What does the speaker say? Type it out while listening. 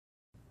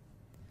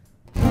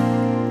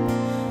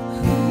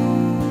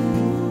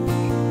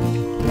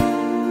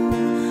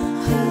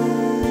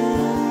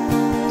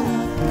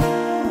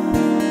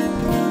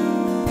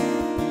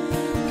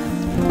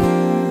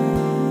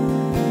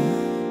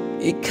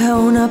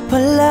ikaw na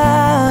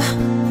pala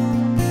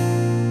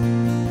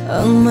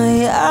ang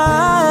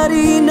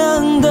may-ari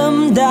ng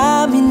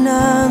damdamin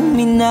ng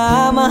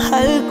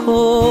minamahal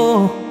ko.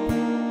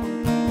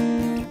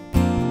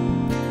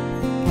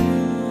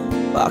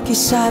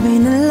 Pakisabi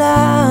na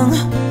lang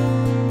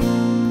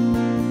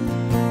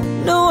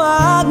na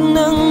wag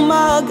nang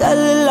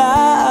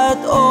mag-alala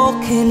at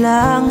okay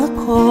lang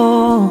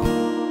ako.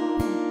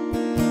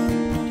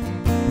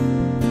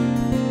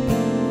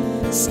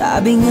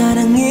 Sabi nga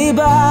ng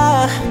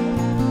iba,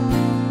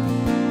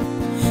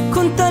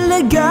 kung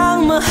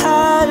talagang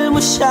mahal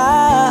mo siya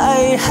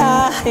ay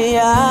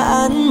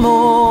hahayaan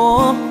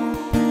mo.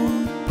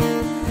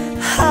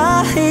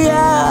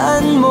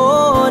 Hahayaan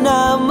mo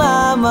na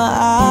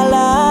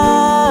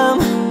mamaalam.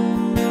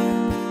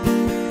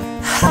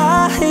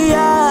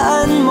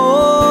 Hahayaan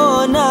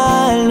mo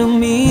na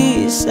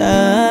lumisan.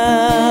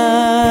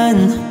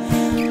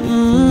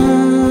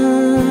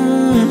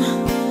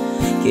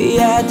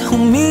 Kaya't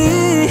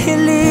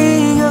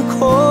humihiling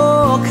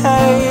ako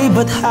kay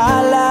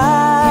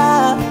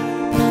Bathala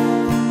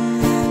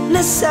na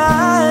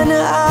sana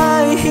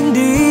ay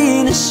hindi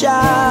na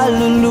siya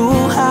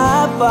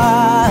luluha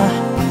pa,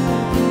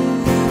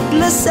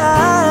 na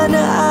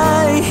sana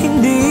ay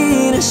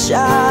hindi na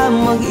siya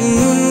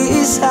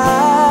mag-iisa,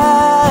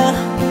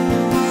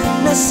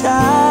 na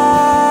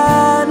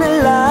sana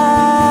lang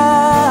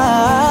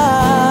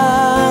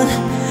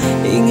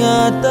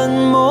ingatan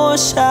mo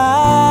siya.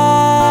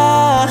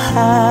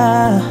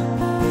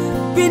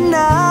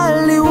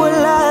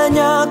 Pinaliwala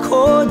niya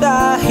ako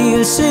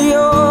dahil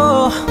sa'yo,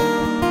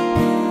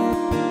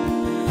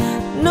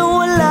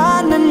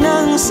 nawala na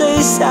ng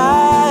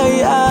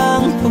saysay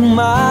ang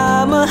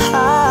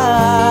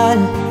pagmamahal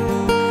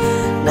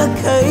na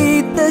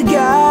kay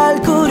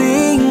tagal ko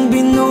ring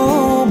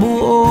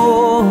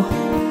binubuo,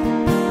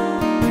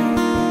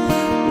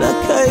 na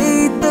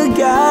kay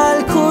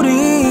tagal ko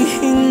ring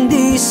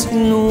hindi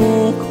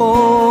sinuko.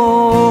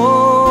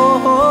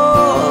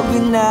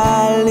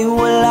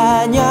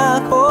 Binaliwala niya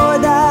ako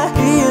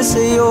dahil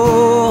sa'yo,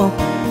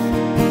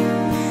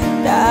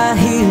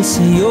 dahil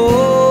sa'yo.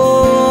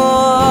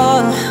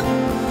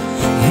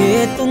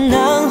 Ito na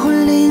ang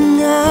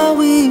huling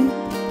awit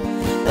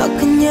na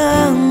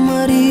kanyang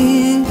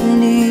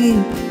marinig.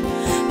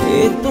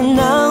 Ito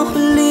na ang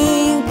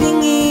huling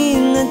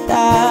tingin na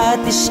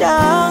dati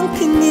siyang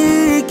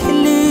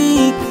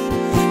kinikilig.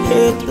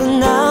 Ito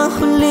na ang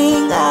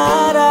huling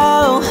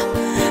araw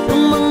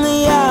ng mga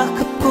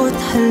yakap ko't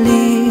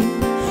halik.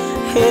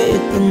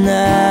 Ito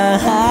na,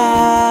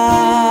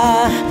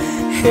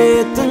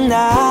 ito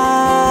na.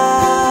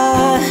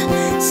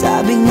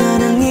 Sabi nga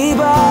ng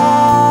iba,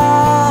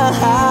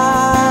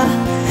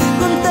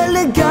 kung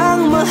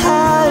talagang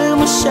mahal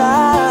mo siya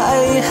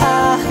ay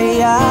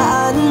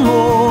hahayaan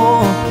mo.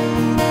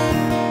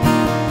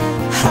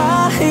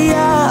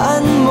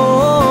 Hahayaan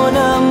mo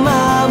na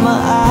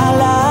mamaalam.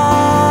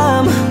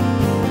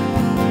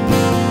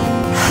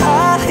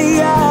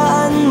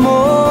 Hahayaan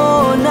mo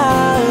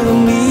na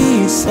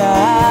lumisan.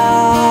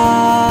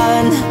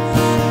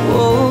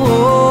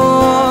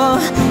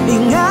 Oh,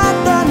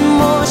 ingatan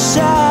mo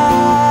siya.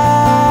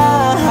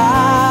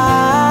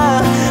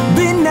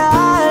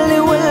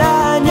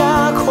 Binaliwala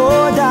niya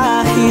ako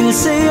dahil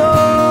sa'yo,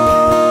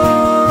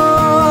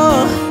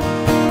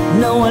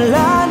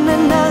 nawala na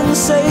ng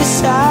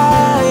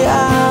saysay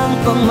ang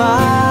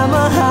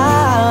pagmamahal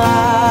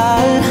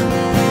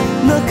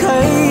na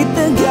kay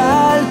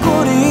tagal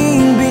ko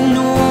ring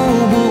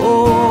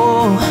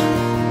binubuo,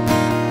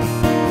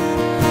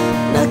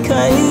 na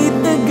kay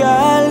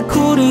tagal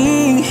ko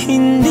ring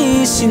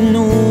hindi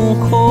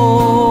sinuko.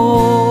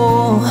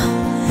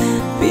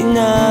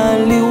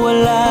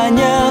 Pinaliwala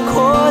niya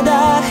ako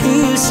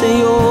dahil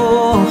sa'yo,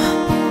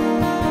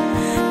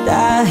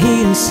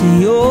 dahil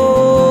sa'yo.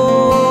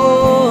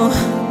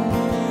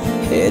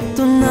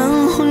 Ito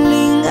nang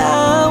huling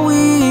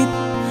awit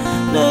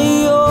na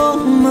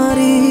iyong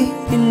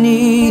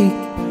marinig.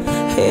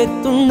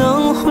 Ito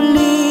nang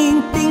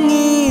huling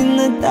tingin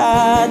na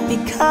dati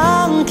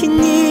kang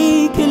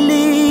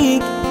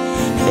kinikilig.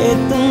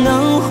 Ito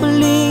nang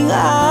huling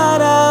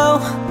araw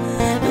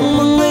ng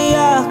mga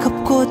yakap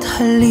ko't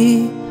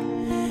halik.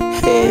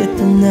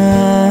 Ito na,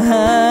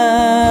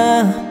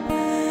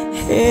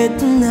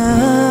 ito na,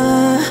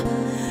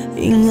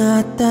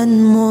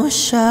 ingatan mo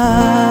siya.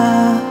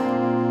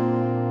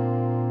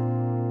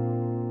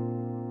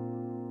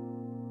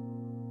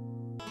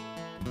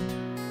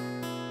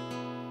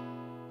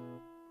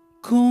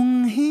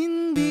 Kung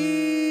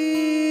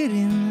hindi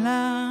rin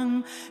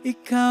lang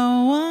ikaw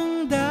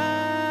ang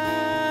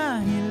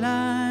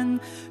dahilan,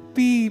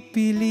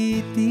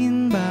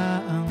 pipilitin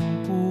ba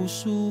ang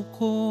puso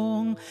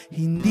kong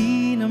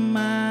hindi na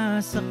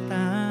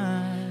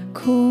masaktan?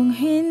 Kung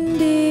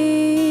hindi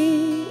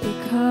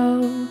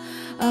ikaw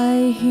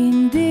ay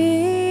hindi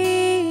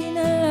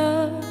na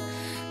lang,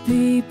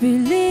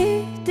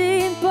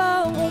 pipilitin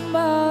bang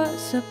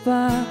umasa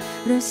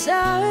para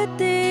sa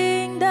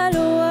ating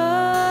dalawa?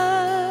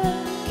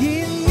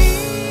 Giniginaw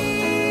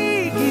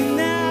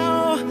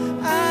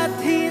at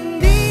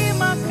hindi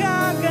maka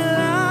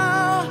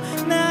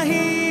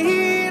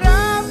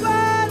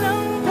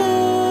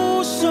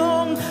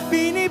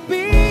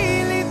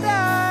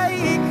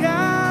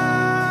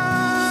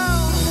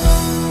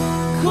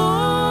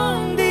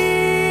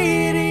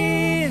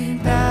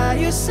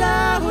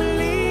sa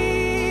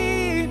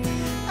huli.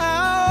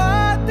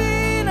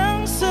 Awatin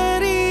ang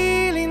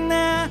sarili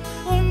na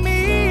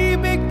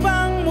umibig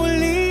pang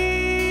muli.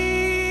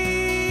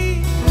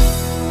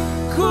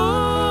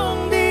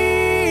 Kung di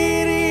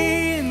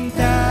rin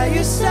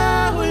tayo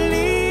sa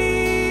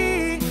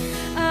huli,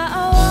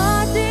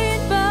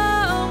 aawatin ba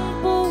ang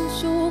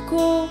puso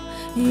ko,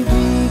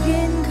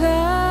 ibigin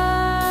ka?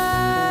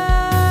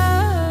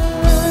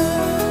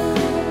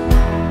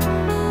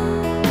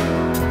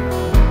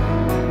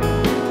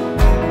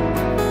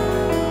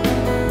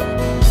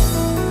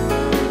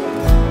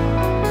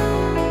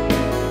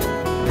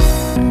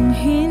 Kung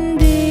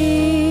hindi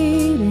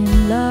rin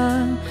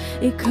lang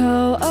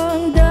ikaw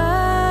ang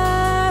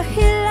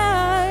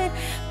dahilan,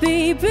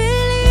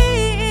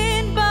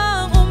 pipiliin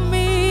bang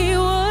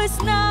umiwas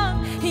nang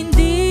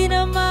hindi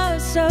na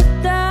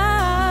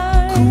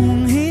masaktan?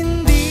 kung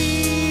hindi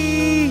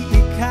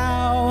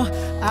ikaw,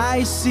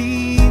 ay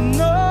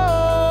sino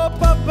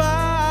pa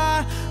ba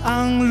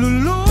ang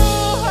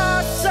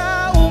luluha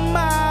sa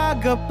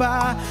umaga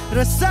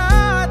para sa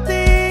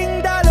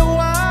ating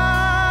dalawa?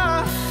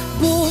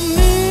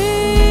 Bumibitaw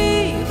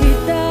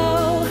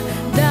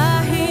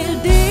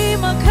dahil di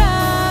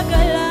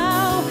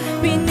makagalaw,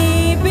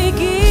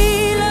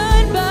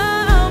 pinipigilan ba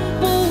ang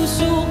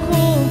puso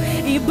ko,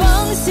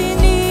 ibang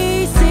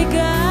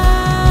sinisigaw?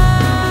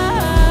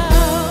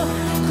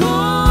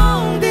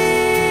 Kung di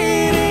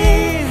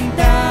rin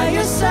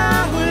tayo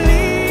sa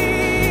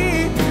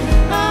huli,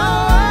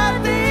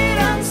 awatin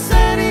ang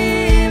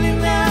sarili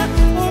na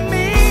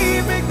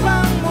umibig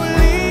pang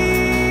muli.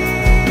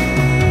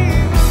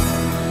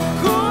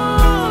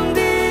 Kung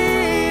di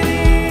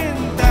rin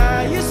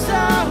tayo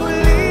sa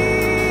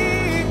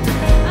huli,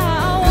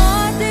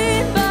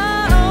 Aawatin ba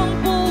ang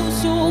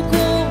puso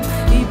ko,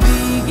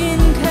 ibigin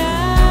ka?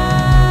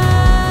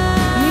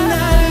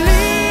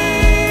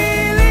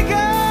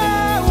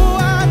 naliligaw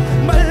at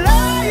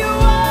malayo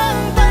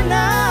ang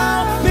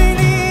tanaw,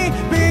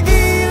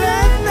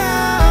 pinipigilan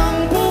ng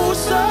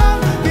puso,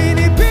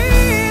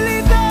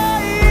 pinipilit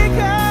ay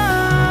ikaw.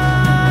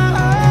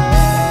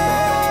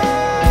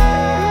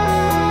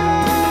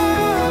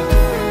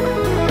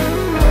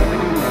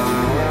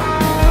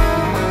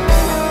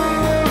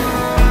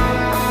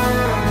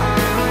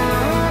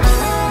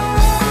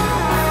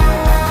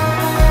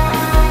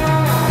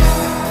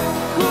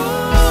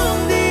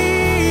 Kung di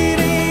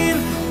rin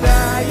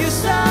tayo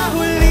sa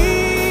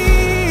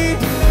huli,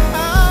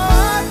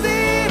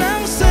 awatin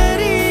ang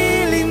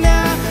sarili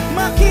na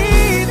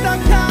makita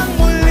kang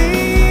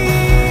muli.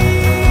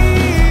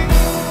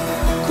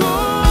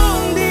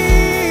 Kung di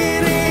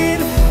rin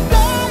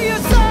tayo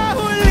sa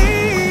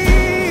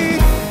huli,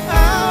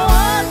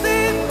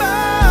 awatin ba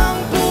ang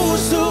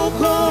puso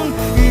kong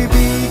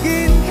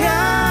ibigin ka?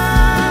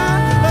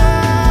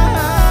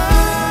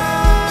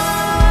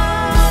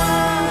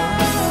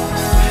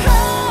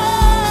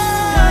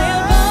 Kaya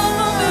bang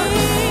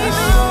umibig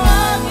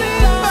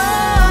Awatin ba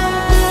ang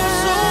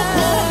puso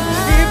kong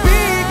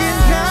ibigin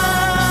ka?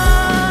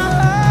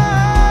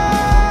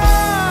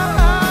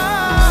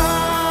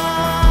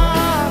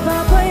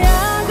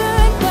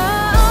 Papayagan ba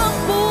ang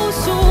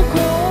puso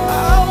ko?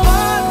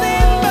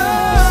 Awatin ba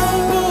ang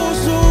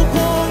puso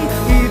kong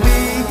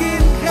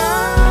ibigin ka?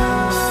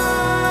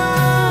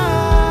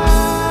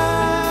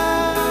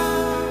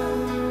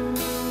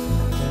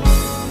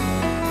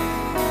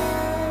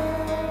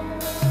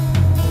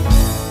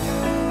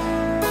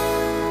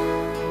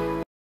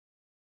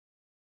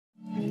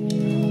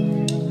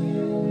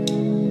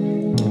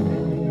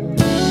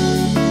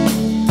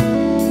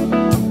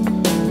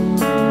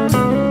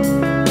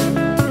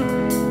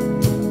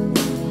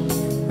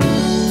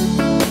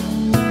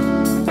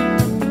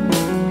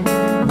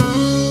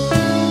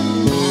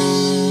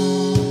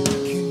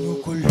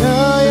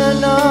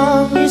 Kinukulayan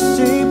ang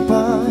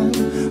isipan,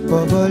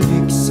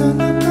 pabalik sa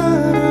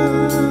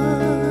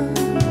nakaraan.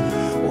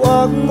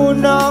 Huwag mo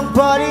nang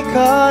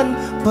balikan,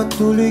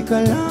 patuloy ka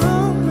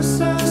lang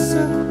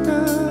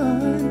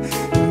masasaktan.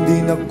 Hindi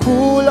na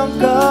kulang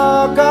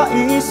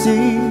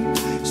kakaisip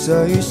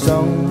sa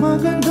isang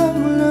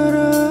magandang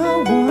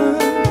larawan.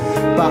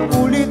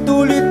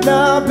 Paulit-ulit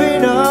na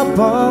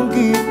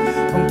binabanggit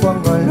ang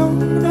pangalang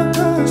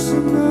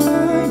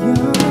nakasanayan.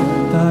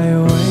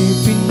 Tayo ay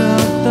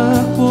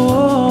pinagtagpo,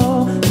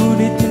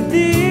 ngunit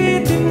hindi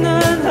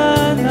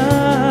tinadhana.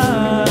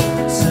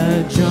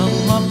 Sadyang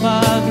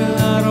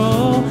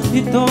mapaglaro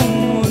itong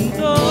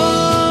mundo.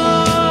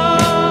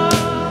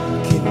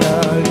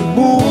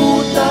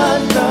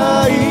 Kinalimutan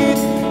kahit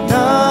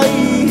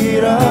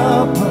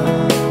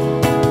nahihirapan,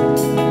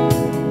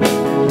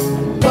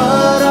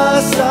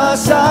 para sa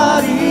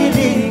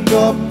sariling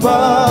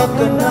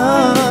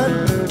kapakanan.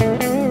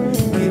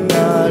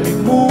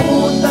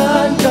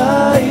 Kinalimutan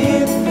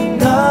kahit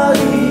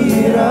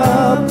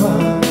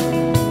nahihirapan,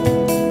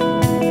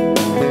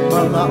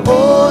 mga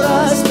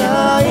oras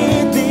na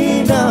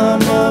hindi na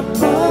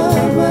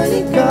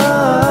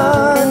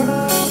mapabalikan.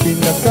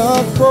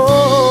 Pinagkako,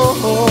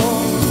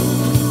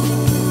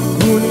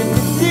 ngunit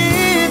hindi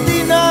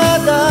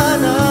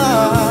tinadana.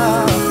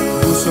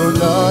 Puso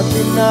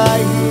natin na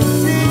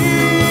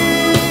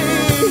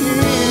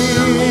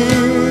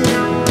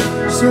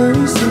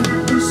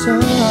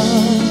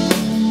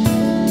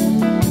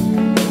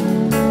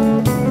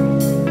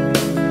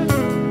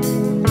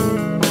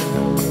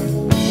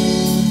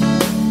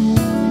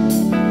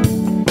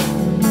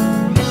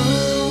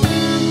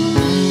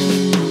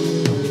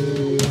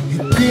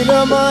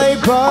na may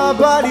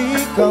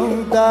babalik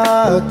ang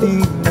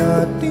dati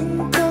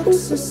nating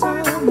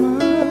pagsasama.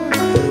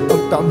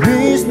 Ang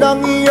tamis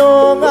ng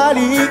iyong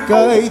halik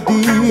ay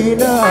di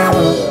na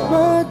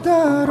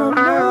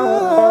madarama.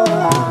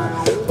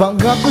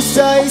 Pangako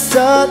sa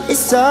isa't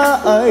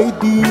isa ay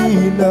di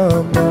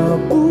na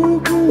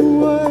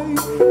mabubuhay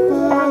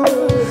pa.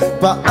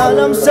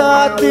 Paalam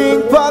sa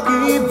ating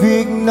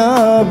pag-ibig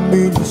na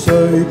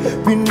minsa'y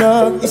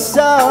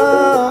pinag-isa.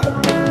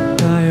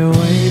 Tayo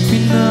ay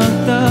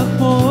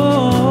pinagtagpo,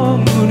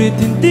 ngunit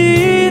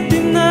hindi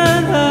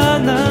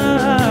tinadhana.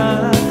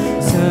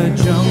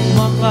 Sadyang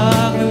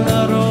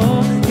makakalaro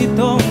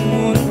itong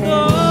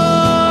mundo.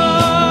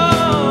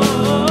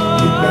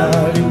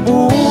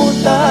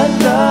 Kinalimutan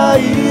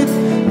kahit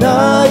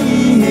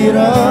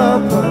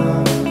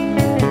nahihirapan,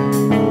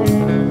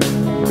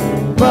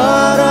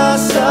 para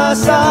sa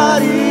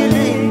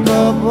sariling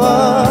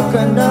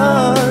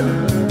kapakanan.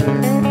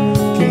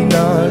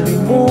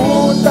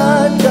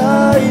 Kinalimutan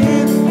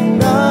kahit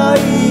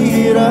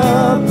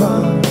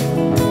nahihirapan,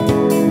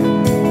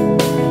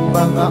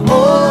 mga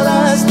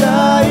oras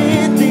na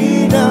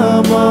hindi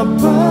na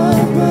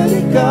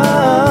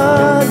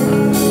mapabalikan.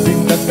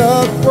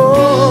 Tinatagpo,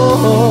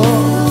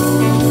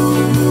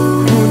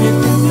 ngunit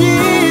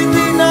hindi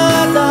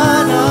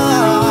tinadhana.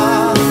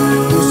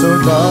 Puso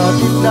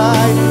natin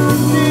ay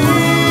hindi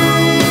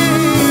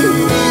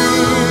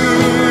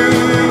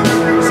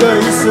sa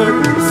isa't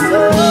isa.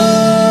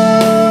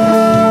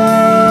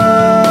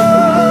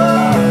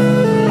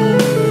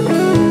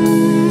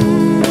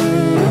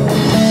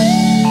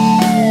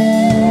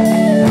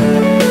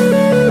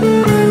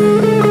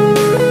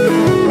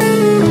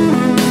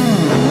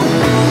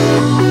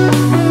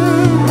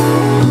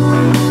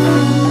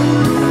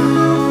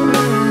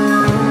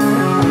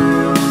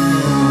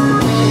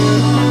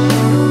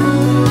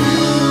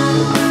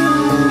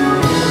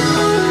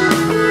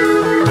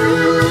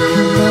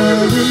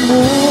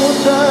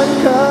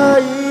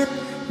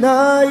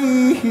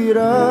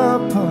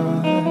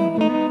 Nahihirapan,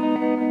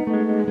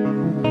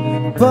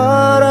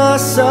 para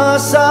sa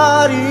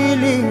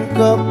sariling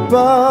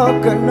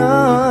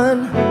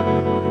kapakanan.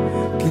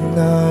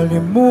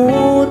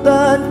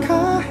 Kinalimutan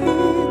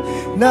kahit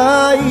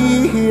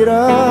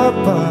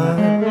nahihirapan,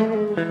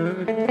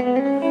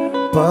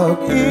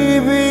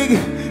 pag-ibig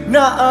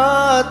na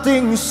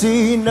ating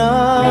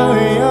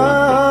sinayang.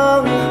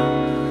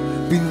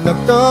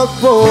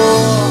 Pinagtagpo,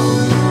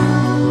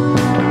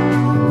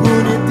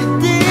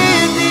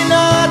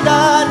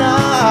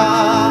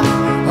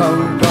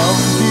 hanggang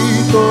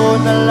dito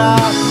na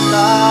lang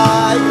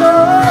tayo.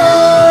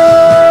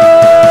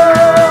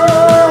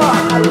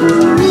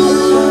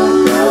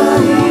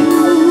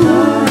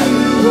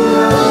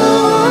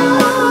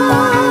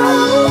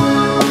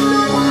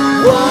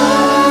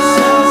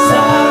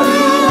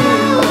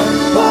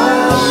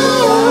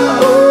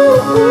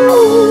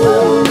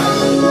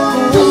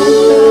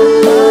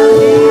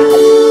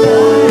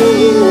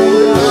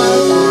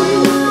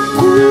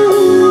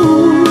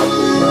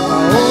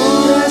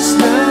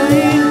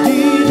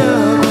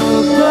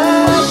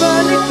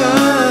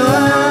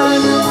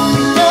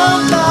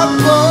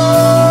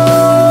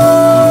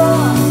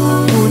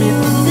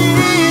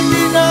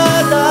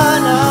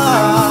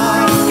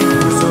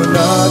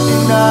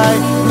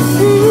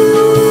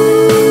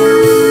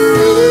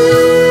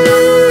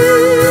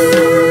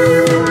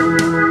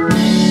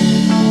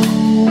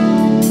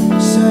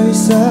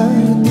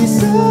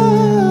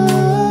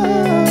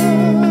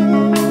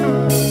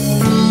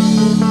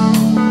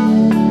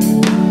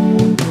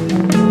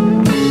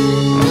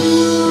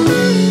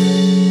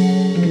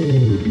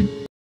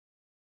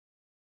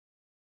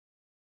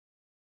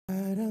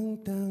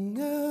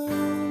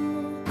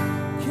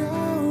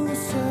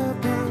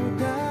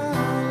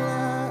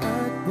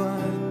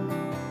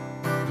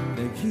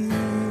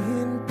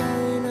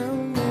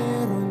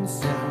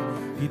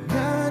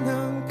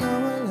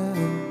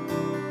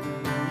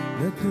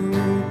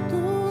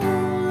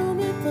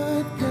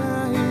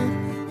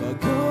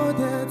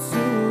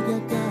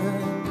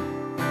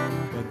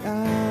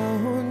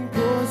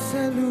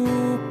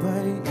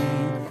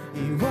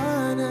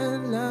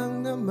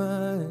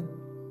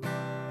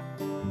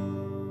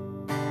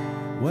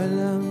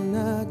 Walang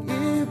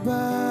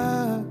nag-iba,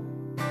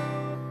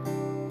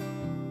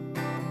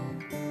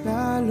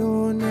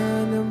 talo na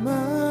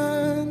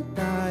naman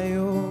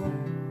tayo.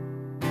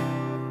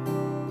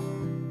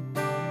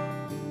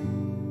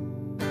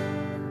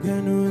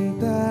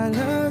 Ganun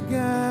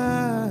talaga,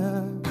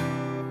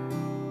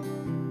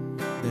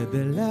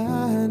 nadala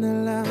na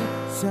lang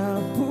sa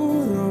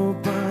puro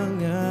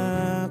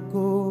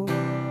pangako.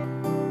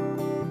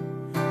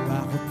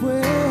 Baka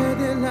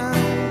pwede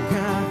lang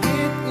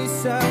kahit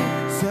isang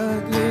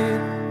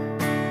saglit,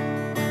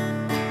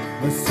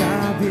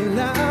 masabi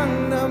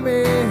lang na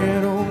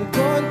merong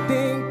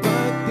konting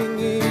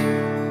pagtingin.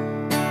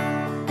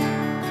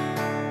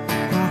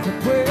 Baka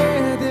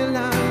pwede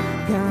lang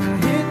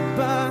kahit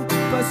pa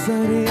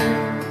pasarin,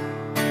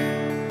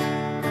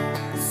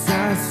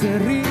 sa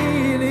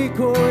sarili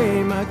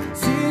ko'y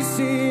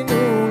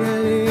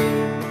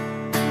magsisinungaling.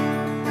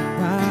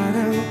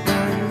 Parang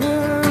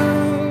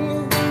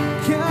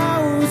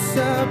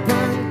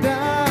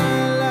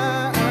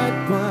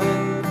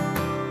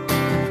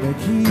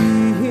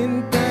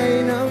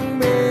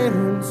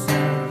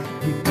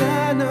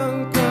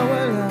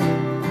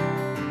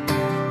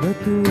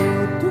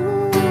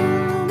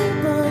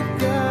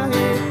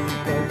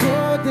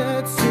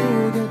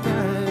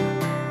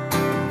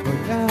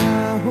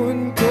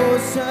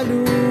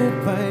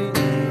lupa'y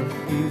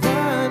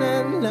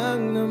iwanan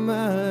lang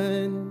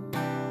naman.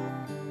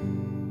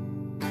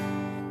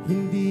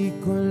 Hindi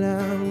ko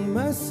lang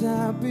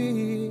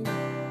masabi,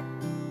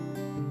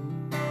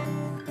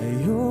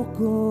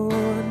 ayoko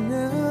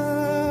na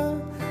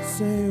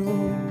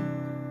sa'yo.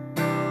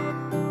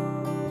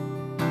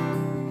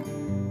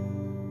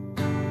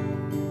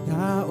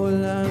 Tao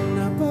lang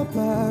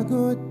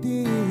napapagod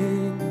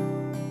din,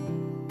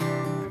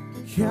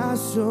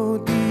 kaso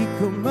di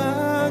ko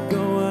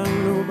magawang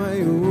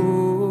lumayo.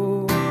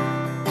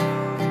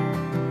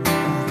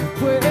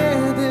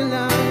 Pwede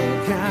lang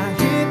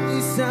kahit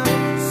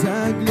isang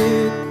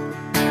saglit,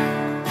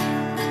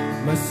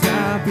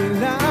 masabi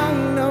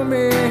lang na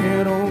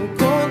merong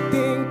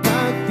konting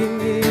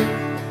pagtingin.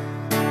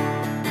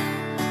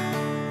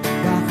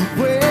 Baka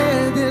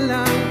pwede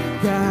lang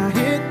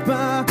kahit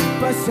pa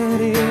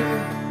pasarin.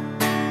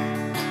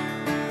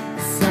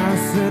 Sa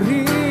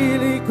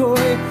sarili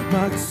ko'y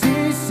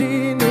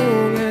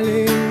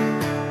magsisinungaling.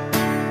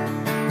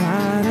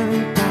 Parang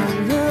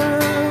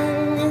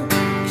tangang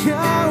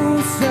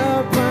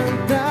kausap ang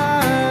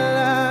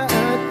tala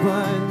at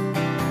buwan,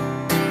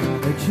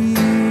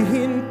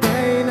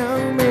 naghihintay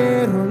ng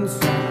meron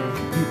sa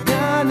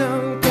gitna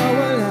ng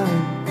kawalan.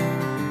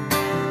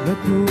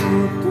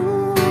 Natutulad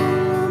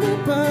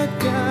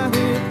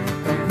kahit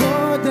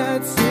pagod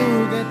at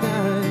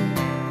sugatan.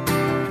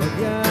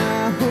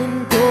 Pag-ahon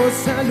ko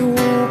sa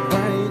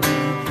lupa'y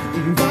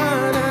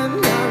iwanan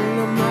lang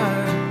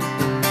naman.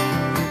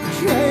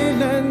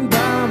 Kailan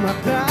ba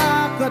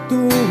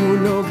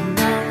makakatulog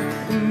ng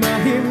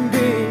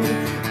mahimbing?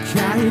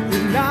 Kahit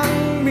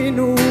ilang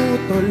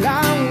minuto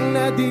lang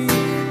na di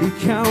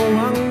ikaw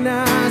ang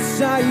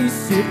nasa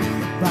isip.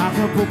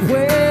 Baka po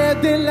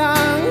pwede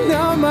lang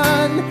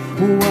naman,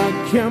 huwag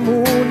ka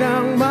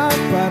munang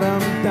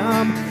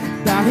magparamdam.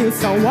 Dahil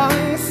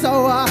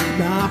sawang-sawa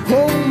na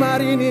akong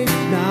marinig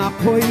na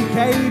ako'y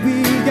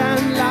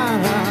kaibigan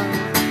lang.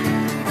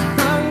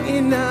 Ang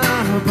ina,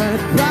 ba't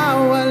ba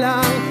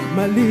walang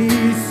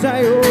mali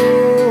sa'yo?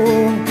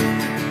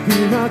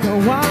 Di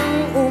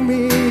magawang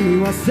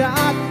umiwas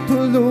at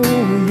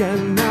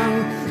tuluyan ng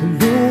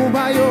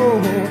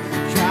lumayo.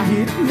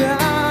 Kahit na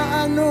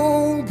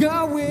anong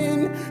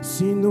gawin,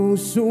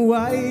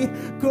 sinusuway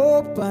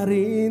ko pa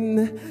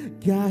rin.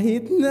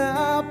 Kahit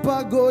na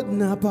pagod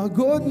na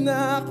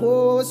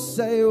ako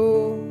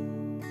sa'yo.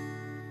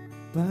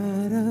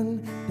 Parang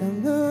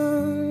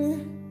tangang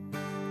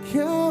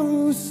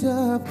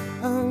kausap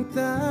ang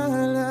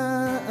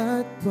tala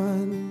at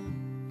buwan,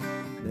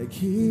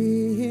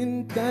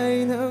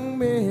 naghihintay ng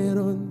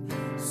meron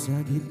sa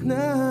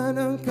gitna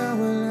ng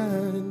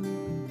kawalan.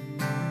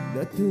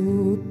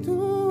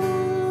 Natutulad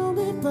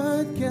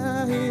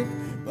kahit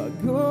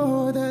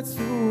pagod at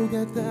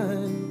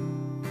sugatan.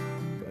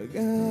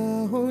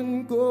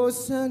 Pag-ahon ko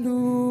sa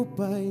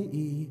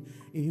lupa'y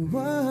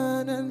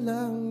iwanan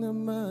lang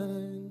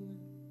naman.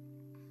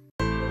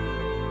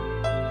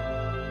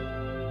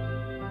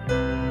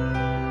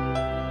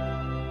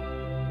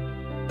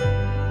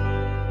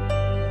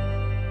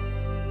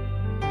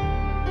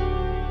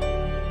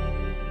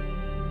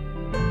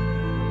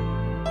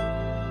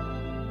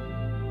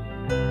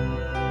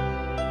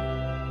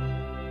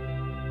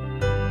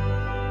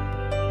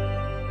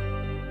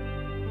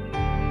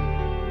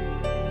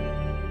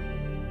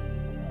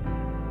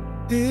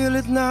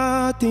 Pilit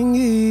nating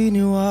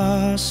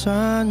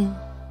iniwasan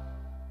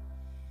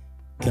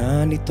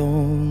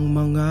ganitong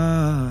mga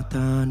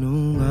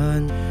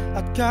tanungan.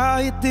 At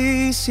kahit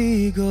di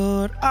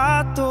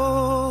sigurado,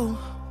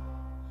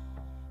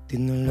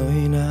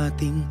 tinuloy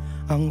natin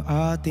ang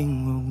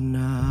ating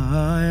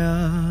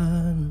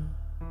ugnayan.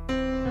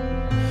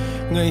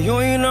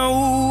 Ngayon'y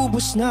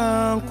naubos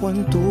na ang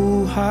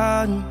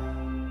kwentuhan,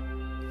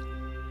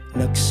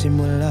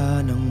 nagsimula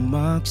ng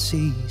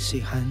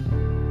magsisihan.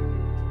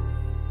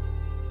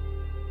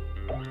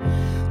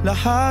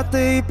 Lahat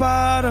ay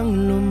parang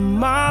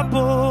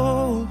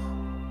lumabo,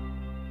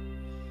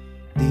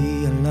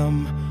 di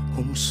alam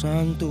kung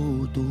saan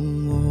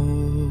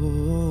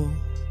tutungo.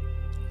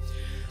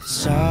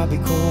 Sabi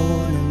ko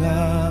na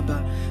nga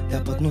ba,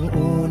 dapat nung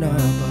una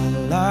pa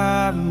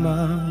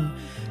lamang,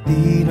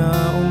 di na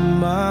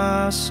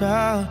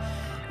umasa,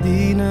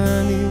 di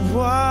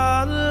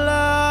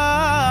naniwala.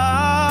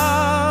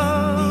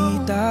 Hindi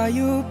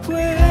tayo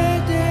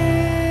pwede,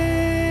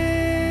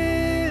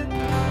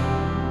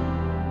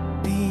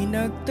 di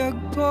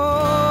nagtagpo,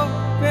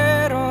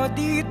 pero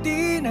di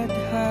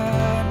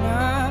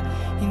tinadhana.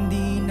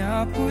 Hindi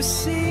na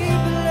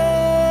posible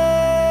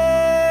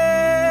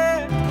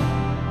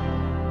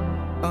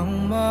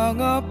ang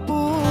mga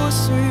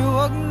puso'y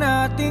huwag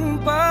nating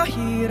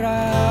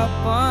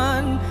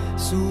pahirapan.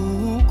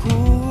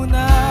 Suko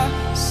na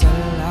sa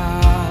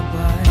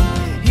laban,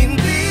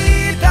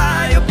 hindi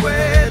tayo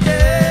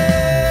pwede.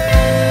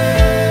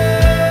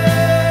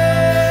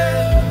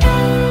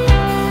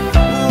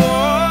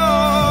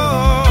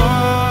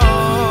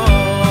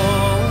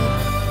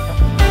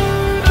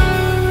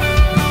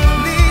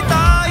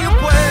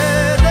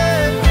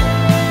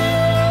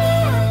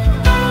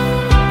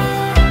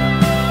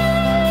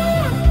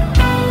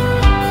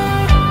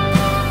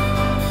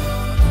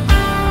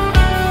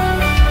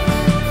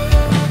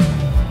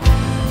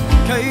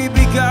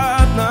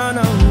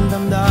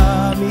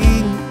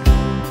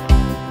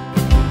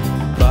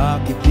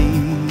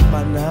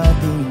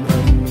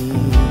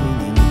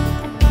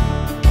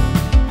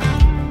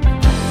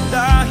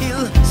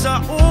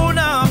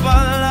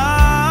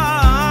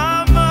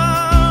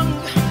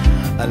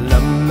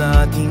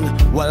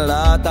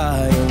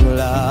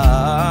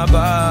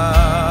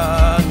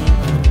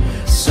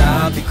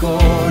 di ko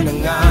na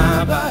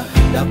nga ba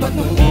dapat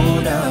nung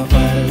una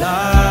pa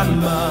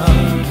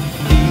lamang?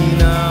 Di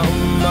na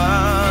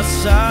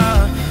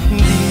umasa,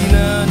 di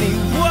na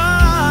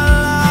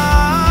niwala.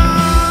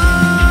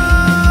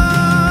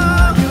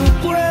 You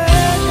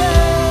pwede,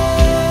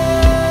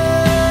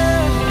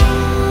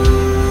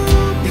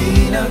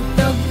 di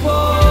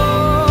nagtagpo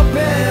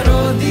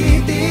pero di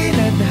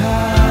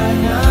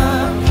tinadhana.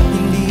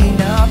 Hindi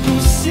na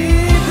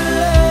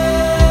posible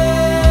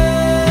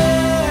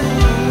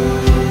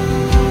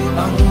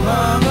ang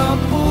mga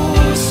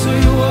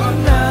puso'y huwag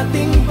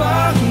nating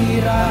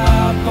pahirapan.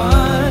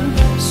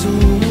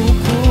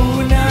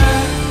 Suko na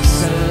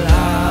sa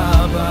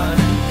laban,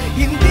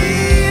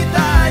 hindi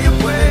tayo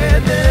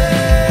pwede.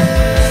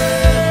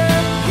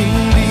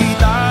 Hindi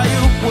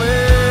tayo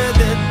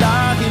pwede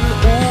dahil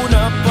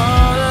una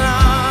pa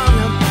lang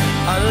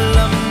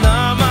alam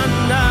naman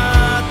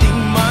nating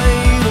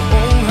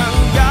mayroong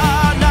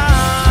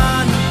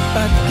hangganan.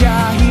 At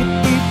kahit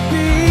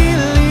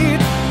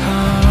ipilit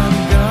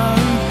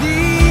hanggang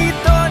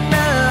dito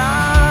na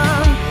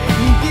lang,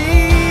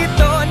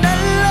 dito na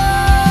lang.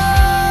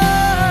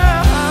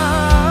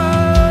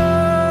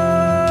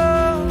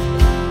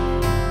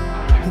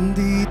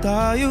 Hindi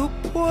tayo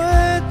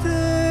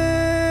pwede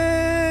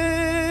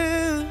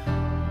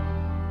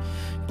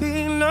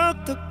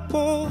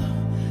pinagtagpo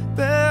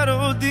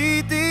pero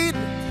di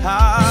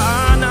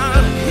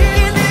tinadhana.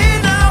 Hindi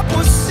na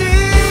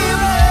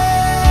posible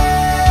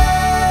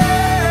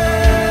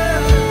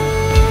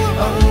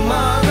ang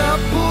mga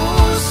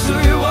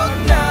puso'y huwag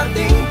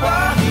nating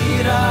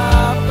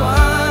pahirapan.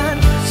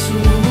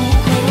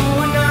 Suko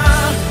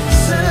na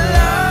sa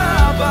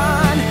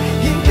laban,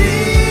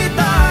 hindi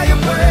tayo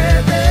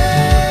pwede.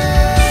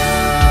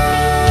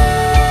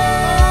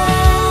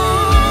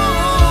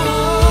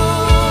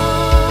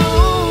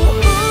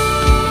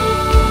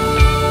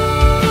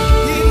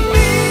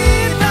 Hindi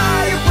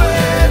tayo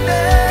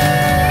pwede.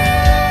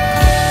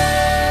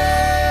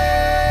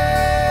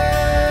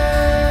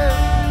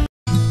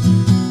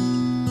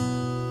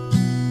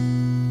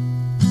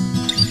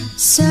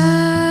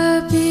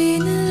 Sabi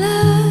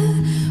nila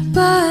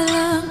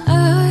balang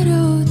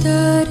araw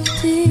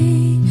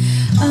darating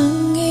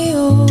ang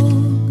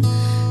iyong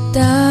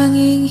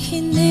tanging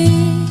hinihiling.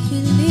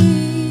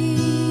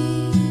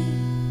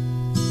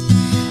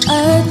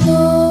 At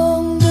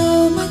nung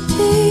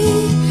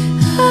dumating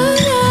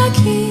ang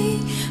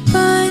aking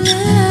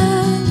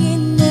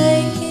panalangin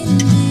ay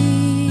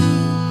hindi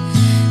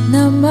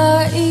na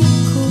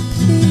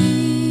maikupli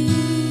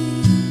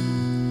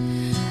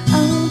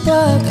ang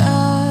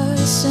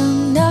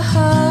pag-asang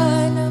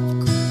nahanap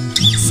ko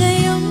sa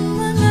iyong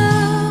mga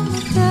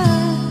mata.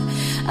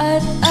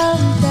 At ang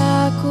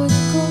takot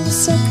kong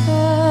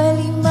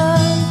sakali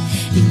man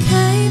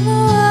ika'y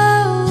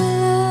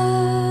mawawala.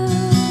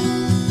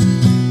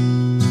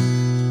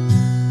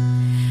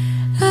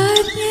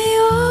 At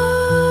ngayon,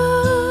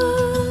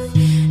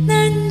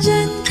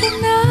 nandyan ka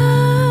na,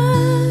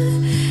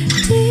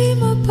 di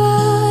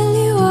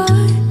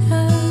mapaliwanag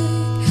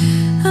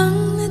ang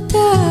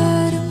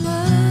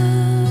nadarama.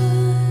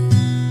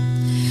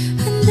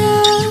 Handa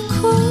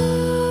ako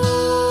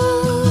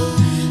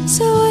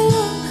sa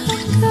walang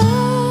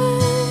hanggan,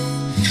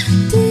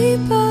 di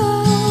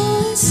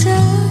paasahin,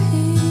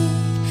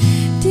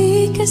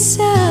 di ka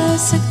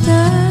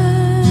sasaktan.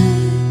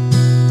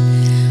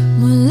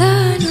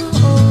 Mula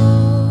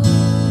noon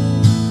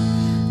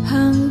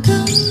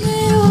hanggang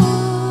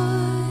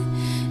ngayon,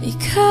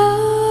 ikaw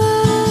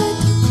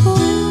at ako.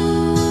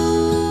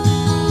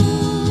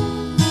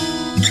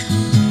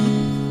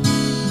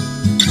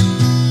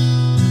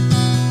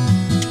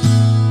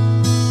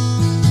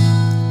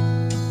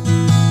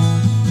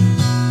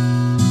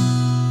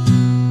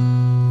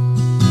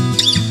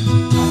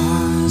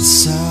 At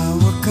sa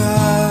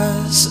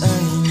wakas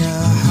ay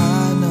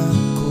nahanap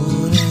ko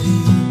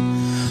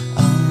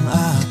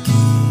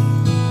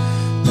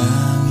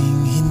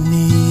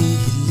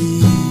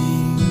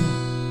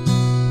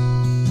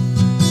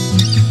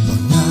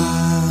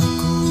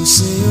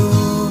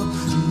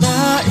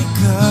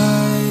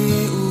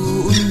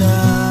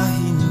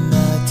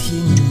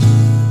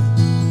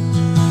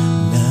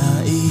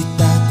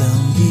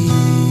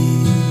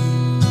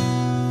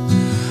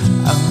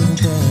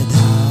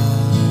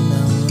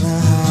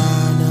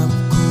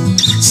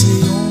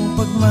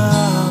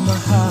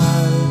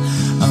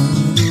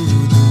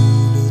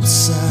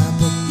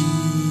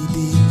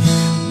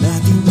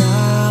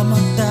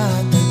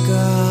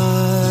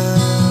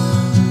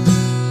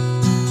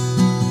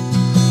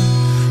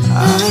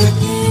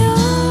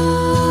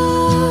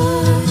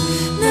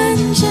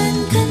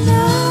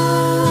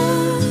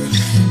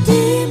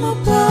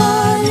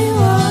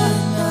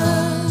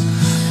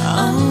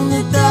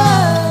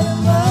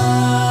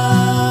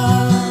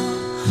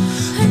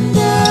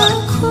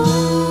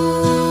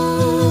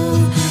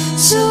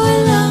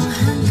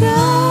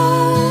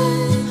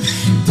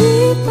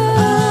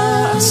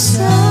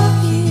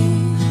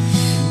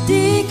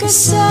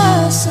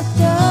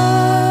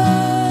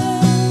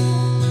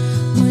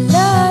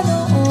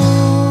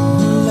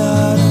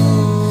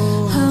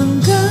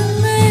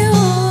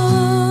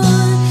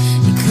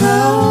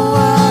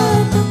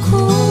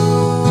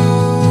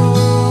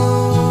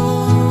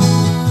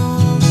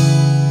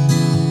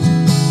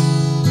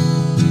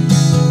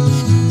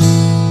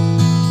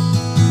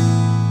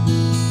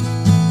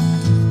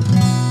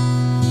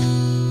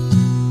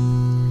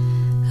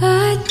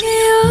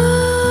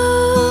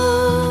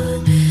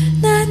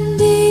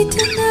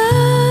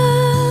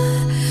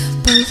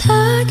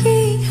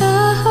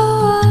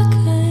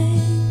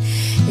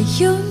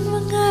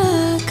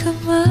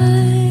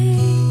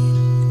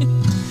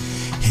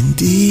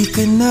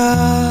ka na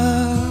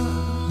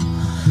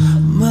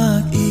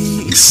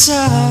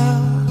mag-iisa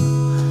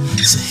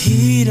sa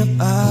hirap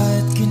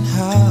at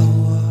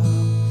ginhawa,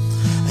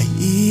 ay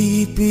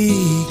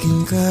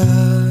ibigin ka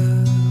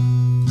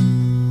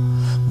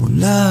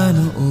mula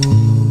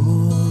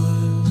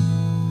noon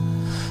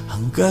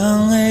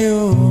hanggang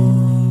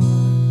ngayon.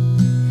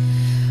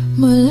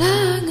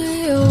 Mula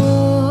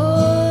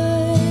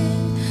ngayon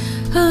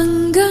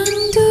hanggang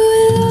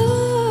dulo,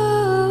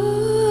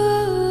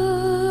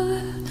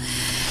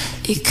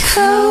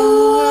 ikaw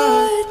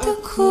at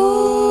ako.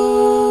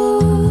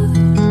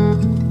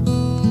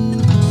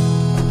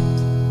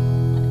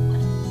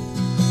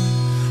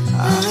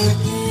 At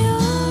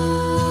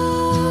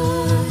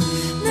ngayon,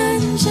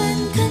 nandyan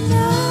ka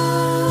na,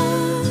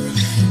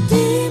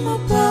 di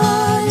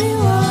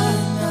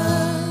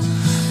mapaliwanag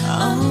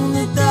ang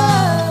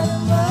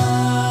nadarama.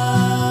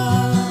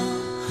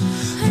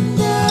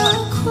 Handa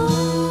ako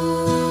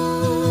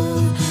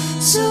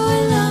sa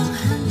walang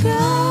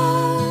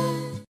hanggan.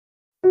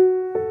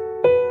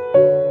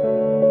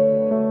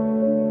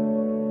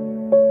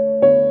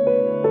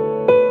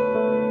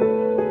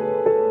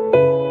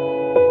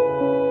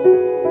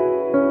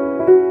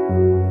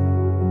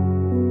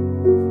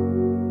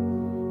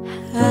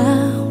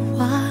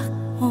 Hawak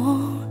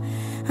mo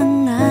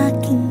ang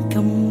aking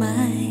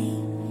kamay,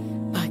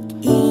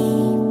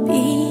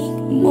 pag-ibig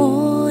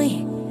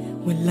mo'y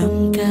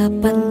walang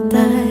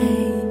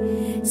kapantay.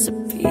 Sa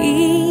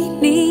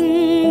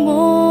piling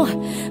mo,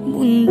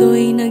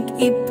 mundo'y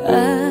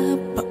nag-iba,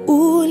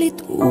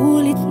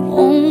 paulit-ulit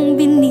mong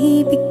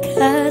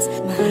binibigkas.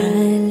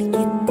 Mahal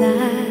kita,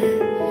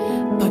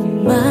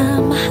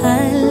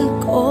 pagmamahal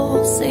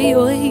ko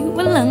sa'yo'y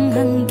walang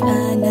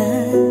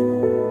hangganan.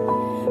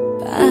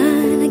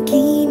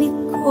 Panaginip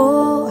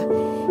ko,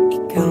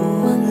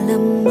 ikaw ang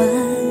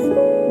laman.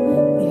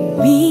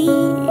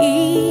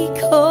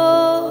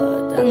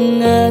 Umiikot ang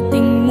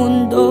ating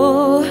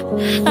mundo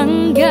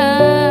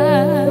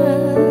hanggang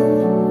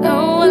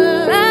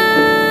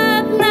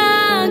nawala't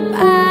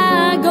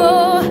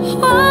nagbago.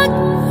 Wag,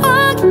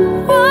 wag,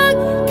 wag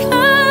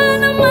ka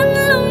naman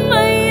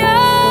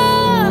lumaya.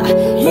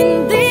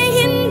 Hindi,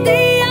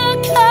 hindi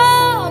ako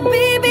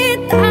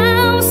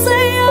bibitaw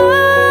sa'yo.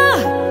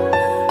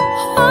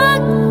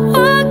 Wag,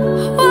 wag,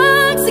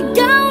 wag,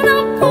 sigaw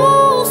ng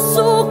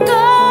puso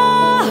ka.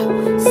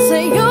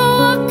 Sa'yo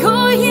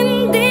ako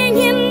hindi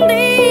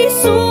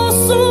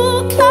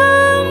susuka.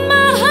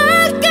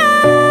 Mahal ka,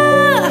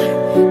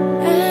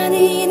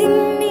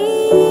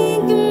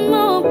 naririnig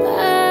mo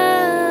ba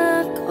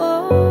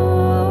ako?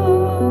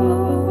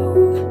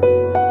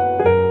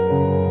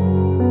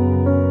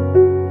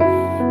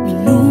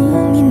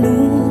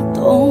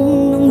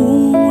 Minutong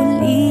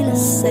nangungulila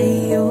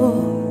sa'yo,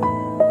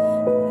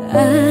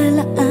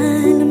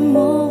 alaala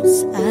mo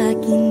sa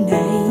akin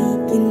ay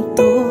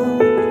ginto.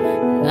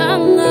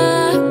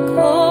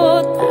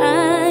 Nangako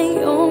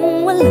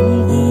tayong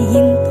walang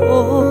hihinto.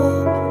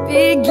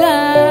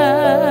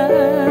 Biglang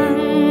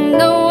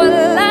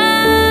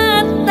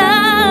nawala't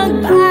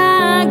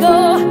nagbago.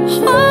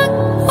 Wag,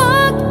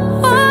 wag,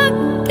 wag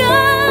ka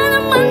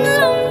naman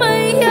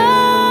lumaya.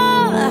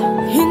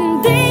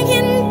 Hindi,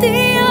 hindi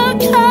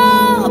ako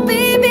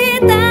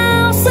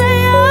bibitaw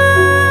sa'yo.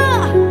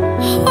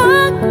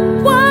 Wag,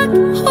 wag,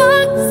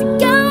 wag,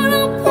 sigaw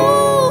ng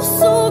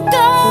puso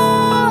ka.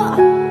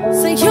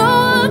 Sa'yo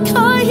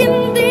ako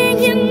hindi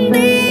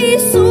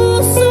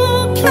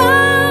susuka.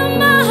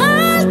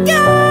 Mahal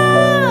ka,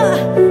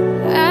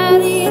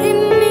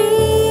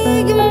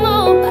 naririnig mo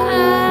ba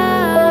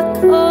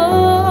ako?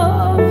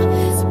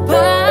 Sa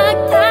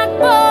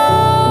pagtakbo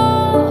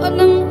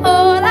ng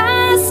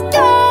oras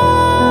ko,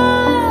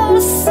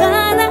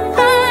 sana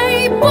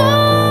ay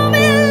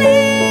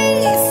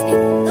bumilis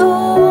ito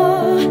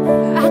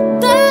at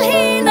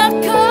dalhin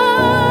ako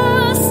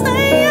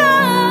sa'yo.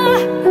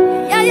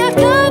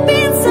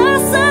 Yayakapin,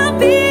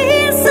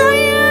 sasabihin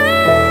sa'yo,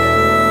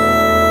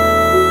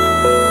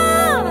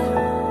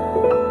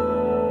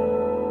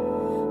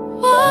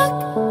 wag,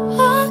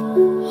 wag,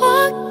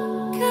 wag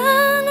ka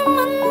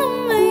naman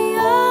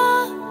lumaya.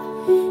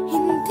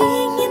 Hindi,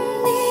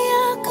 hindi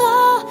ako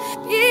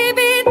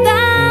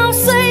bibitaw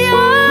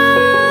sa'yo.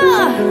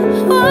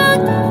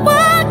 Wag,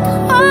 wag,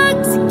 wag,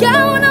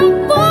 sigaw ng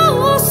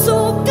puso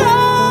ka.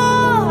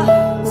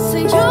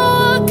 Sa'yo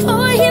ako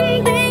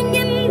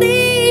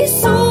hindi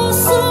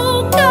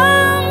susuka.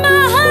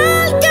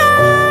 Mahal ka,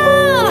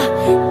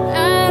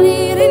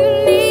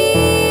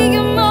 naririnig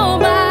mo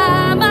ba?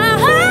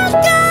 Mahal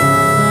ka,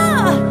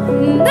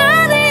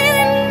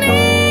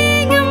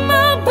 naririnig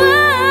mo ba?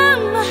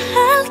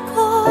 Mahal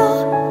ko,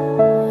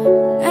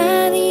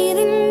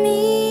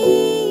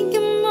 naririnig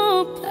mo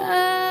ba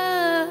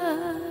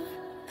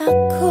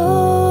ako?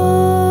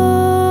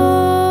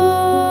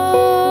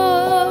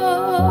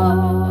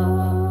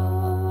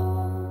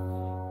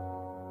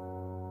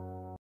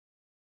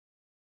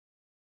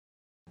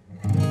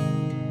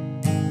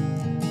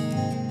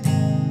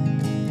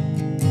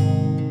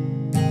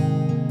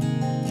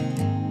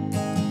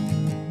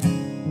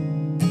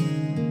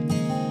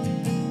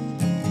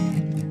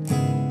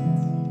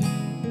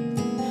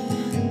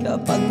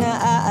 Kapag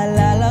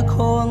naaalala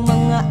ko ang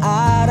mga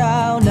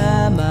araw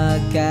na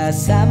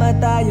magkasama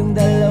tayong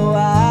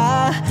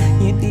dalawa,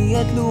 ngiti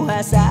at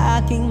luha sa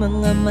aking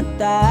mga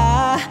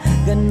mata.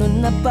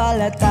 Ganun na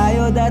pala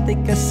tayo dati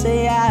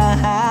kasaya.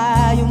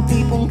 Yung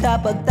tipong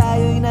kapag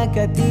tayo'y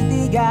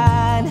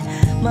nagkatitigan,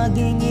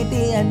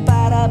 magingitian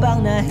para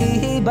bang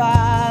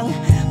nahihibang.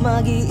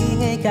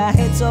 Mag-iingay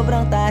kahit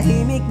sobrang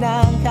tahimik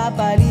ng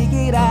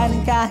kapaligiran.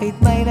 Kahit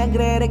may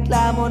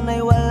nagre-reklamo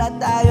na'y wala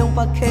tayong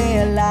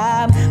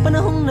pakialam.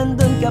 Panahong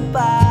nandun ka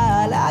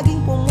pa,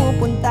 laging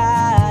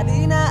pumupunta.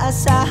 Di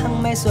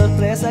naasahang may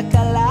sorpresa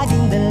ka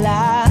laging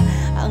dala.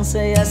 Ang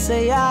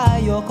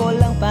saya-saya, ayoko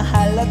lang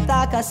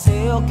pahalata.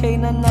 Kasi okay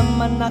na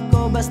naman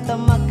ako basta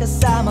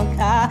magkasama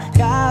ka.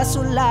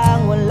 Kaso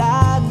lang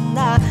wala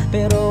na,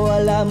 pero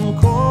alam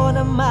ko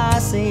na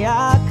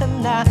masaya ka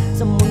na.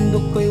 Sa mundo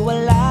ko'y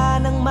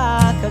wala nang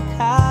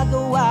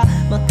makakagawa,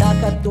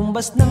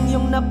 makakatumbas ng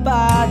iyong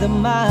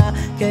napadama.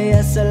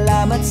 Kaya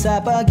salamat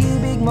sa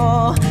pag-ibig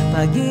mo.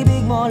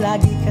 Pag-ibig mo,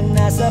 lagi kang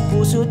nasa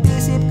puso't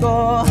isip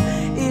ko.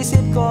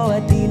 Isip ko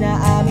at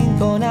inaamin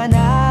ko na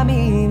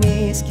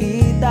namimiss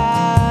kita.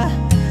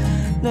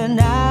 Na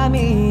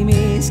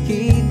namimiss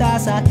kita.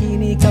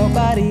 Sa'kin ikaw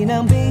pa rin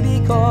ang baby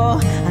ko.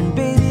 Ang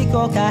baby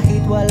ko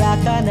kahit wala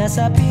ka na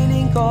sa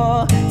piling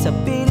ko. Sa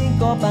piling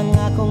ko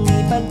pangakong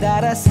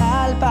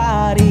ipagdarasal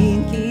pa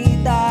rin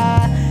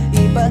kita.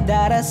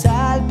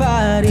 Ipagdarasal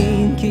pa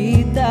rin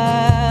kita.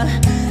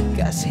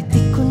 Kasi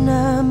di ko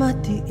na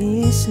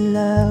matiis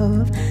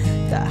love.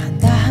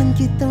 Dahan-dahan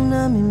kitang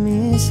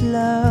namimiss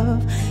love.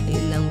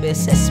 Ilang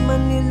beses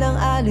man nilang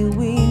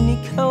aliwin,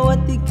 ikaw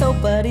at ikaw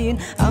pa rin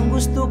ang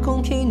gusto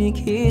kong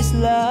kinikiss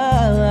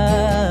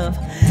love.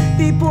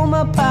 Di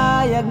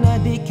pumapayag na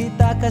di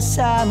kita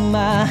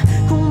kasama.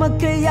 Kung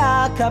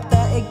magkayakap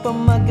taig pa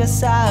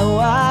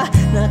mag-asawa.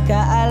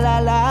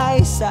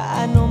 Nakaalalay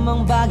sa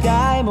anumang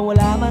bagay.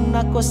 Mawala man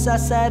ako sa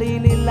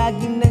sarili,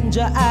 laging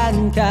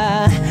nandyan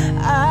ka.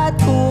 At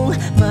kung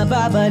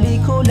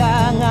mababalik ko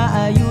lang,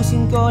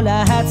 aayusin ko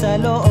lahat sa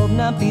loob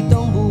ng 7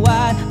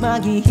 buwan.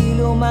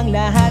 Maghihilom ang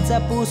lahat sa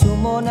puso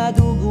mo na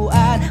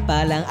duguan.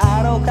 Palang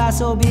araw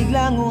kaso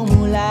biglang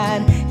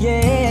umulan.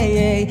 Yeah,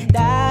 yeah.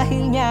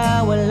 Dahil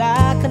nga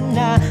wala ka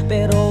na,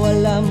 pero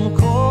alam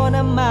ko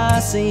na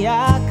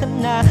masaya ka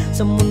na.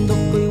 Sa mundo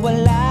ko'y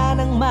wala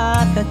nang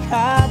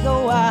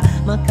makakagawa,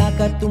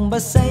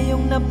 makakatumbas sa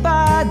iyong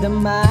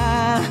napadama.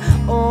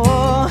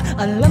 Oh,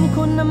 alam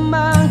ko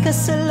namang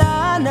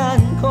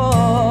kasalanan ko.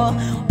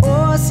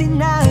 Oh,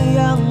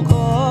 sinayang ko.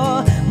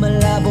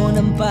 Malabo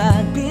ng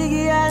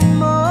pagbigyan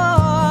mo,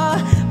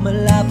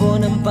 malabo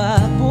ng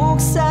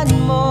pagbuksan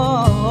mo.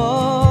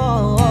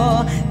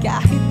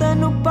 Kahit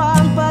ano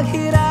pang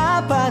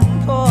paghirapan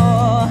ko,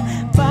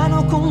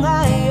 paano kung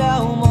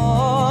ayaw mo?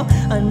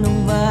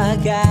 Anong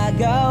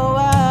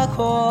magagawa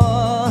ko?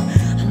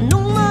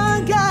 Anong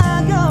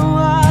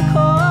magagawa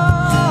ko?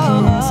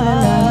 Kaya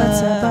salamat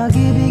sa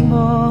pag-ibig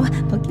mo.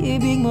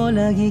 Pag-ibig mo,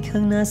 lagi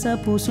kang nasa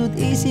puso't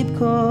isip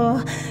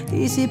ko.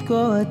 Isip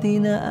ko at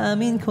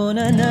inaamin ko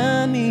na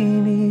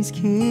namimiss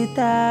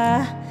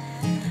kita.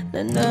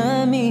 Na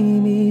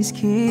namimiss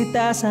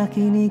kita.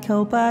 Sa'kin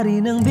ikaw pa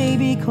rin ang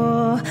baby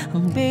ko.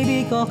 Ang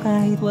baby ko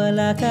kahit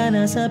wala ka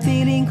na sa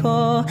piling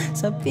ko.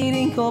 Sa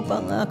piling ko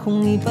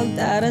pangakong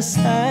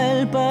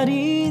ipagdarasal pa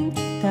rin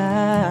kita.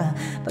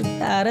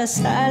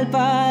 Pagdarasal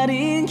pa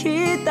rin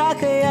kita.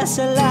 Kaya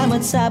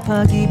salamat sa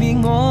pag-ibig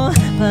mo.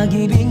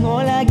 Pag-ibig mo,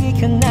 lagi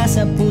kang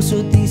nasa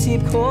puso't isip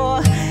ko.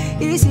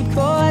 Isip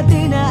ko at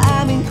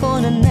inaamin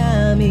ko na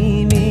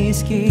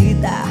namimiss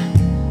kita.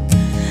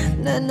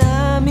 Na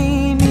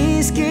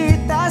namimiss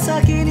kita.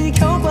 Sa'kin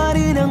ikaw pa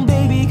rin ang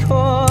baby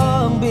ko.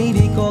 Ang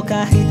baby ko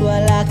kahit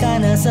wala ka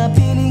na sa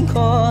piling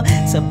ko.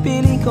 Sa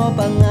piling ko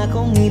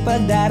pangakong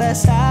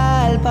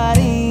ipagdarasal pa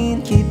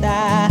rin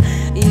kita.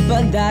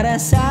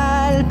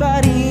 Ipagdarasal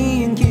pa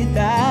rin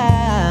kita.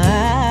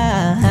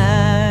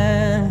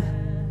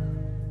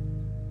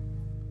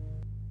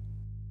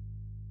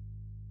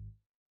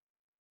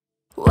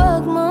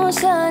 Huwag mo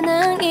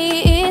sanang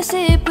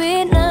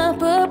iisipin na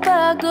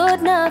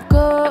papagod na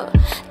ako.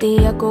 Di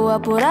ako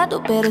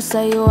apurado pero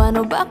sa'yo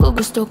ano ba ako?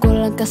 Gusto ko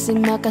lang kasi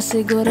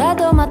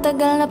makasigurado.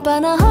 Matagal na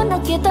panahon na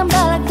kitang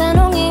balak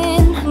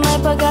tanungin. May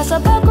pag-asa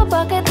ba ko,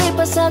 bakit di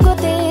pa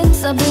sagutin?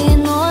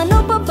 Sabihin mo ano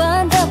pa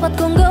ba dapat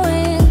kong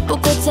gawin?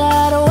 Bukod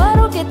sa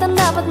araw-araw kitang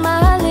dapat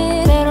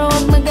mahalin. Pero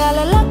huwag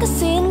mag-alala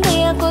kasi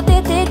hindi ako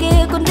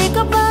titigil. Kung di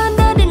ka ba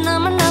handa, di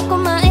naman ako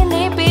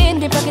mainipin.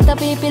 Di pa kita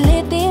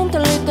pipilitin,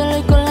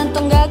 tuloy-tuloy ko lang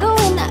tong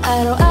gagawin. Na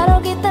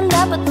araw-araw kitang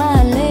dapat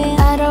mahalin.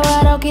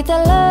 Araw-araw kita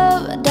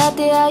love.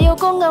 Dati ayaw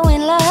kong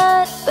gawin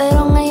lahat,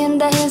 pero ngayon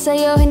dahil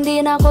sa'yo hindi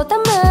na ako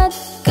tamad.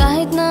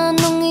 Kahit na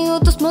anong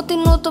iutos mo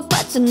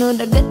tinutupad.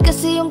 Sunod agad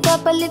kasi yung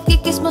kapalit,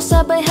 kikis mo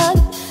sabay hug.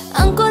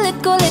 Ang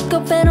kulit-kulit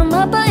ko pero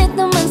mabait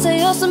naman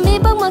sa'yo.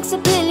 Sumibag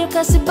magsipilyo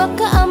kasi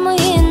baka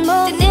amoyin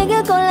mo.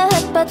 Tinigil ko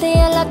lahat pati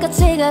alak at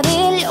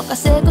sigarilyo,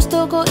 kasi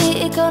gusto ko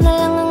ikaw na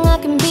lang ang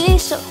aking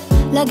bisyo.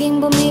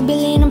 Laging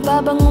bumibili ng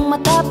pabangong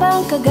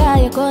matapang.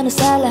 Kagaya ko na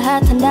sa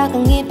lahat handa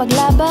kang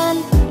ipaglaban.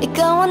 Ikaw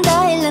ikaw ang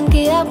dahilan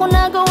kaya ako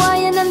nagawa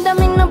yan. Ang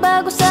daming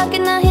nabago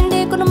sa'kin na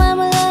hindi ko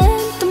namamalayan.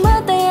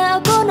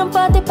 Tumataya ako ng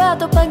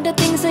pati-pato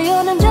pagdating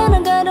sa'yo. Nandyan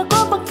agad ako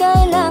pag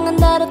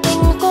kailangan darating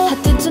ako.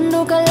 Hatid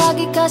sundo ka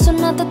lagi kaso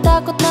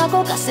natatakot na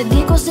ako. Kasi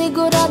di ko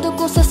sigurado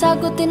kung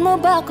sasagutin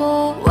mo ba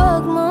ako.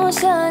 Huwag mo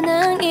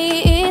sanang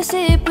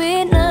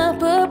iisipin na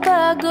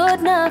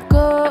papagod na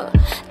ako.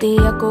 Di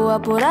ako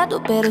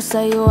apurado pero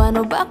sa'yo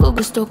ano ba ako?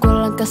 Gusto ko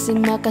lang kasi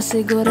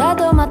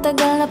makasigurado.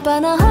 Matagal na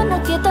panahon na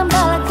kitang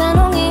balak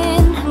tanungin.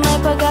 May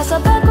pag-asa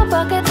ba ko?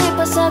 Bakit di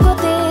pa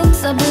sagutin?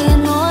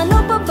 Sabihin mo ano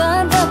pa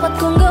ba dapat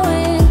kong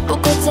gawin?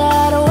 Bukod sa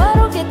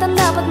araw-araw kitang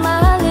dapat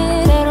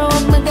mahalin. Pero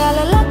huwag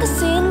mag-alala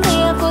kasi hindi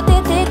ako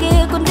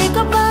titigil. Kung di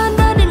ka ba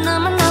handa din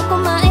naman ako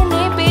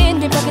mainipin.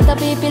 Di pa kita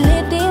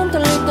pipilitin,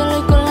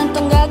 tuloy-tuloy ko lang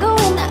tong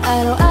gagawin. Na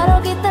araw-araw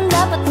kitang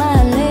dapat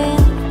mahalin.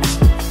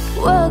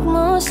 Huwag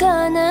mo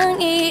sanang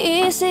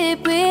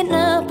iisipin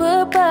na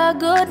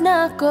papagod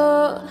na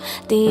ako.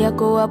 Di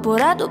ako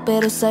apurado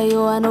pero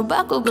sa'yo ano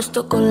ba ako?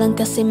 Gusto ko lang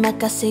kasi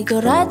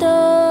makasigurado.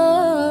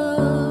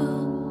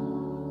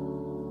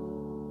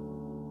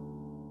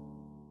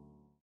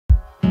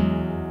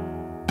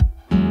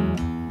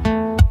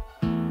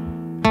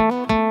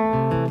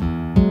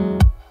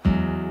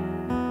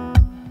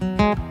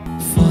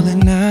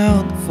 Falling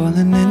out,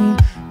 falling in,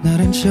 not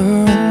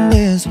unsure in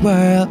this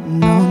world,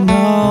 no,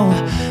 no.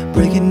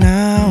 Breaking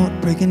out,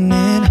 breaking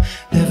in,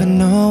 never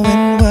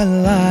knowing what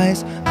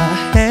lies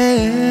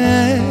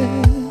ahead.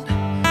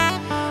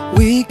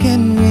 We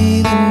can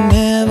really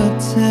never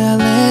tell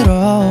it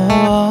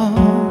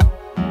all.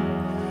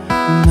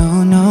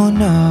 No, no,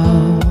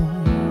 no.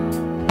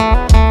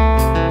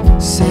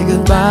 Say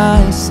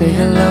goodbye, say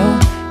hello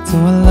to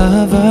a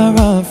lover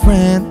or a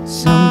friend.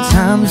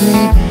 Sometimes we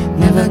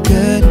never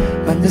could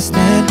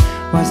understand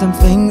why some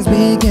things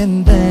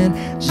begin then,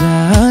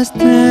 just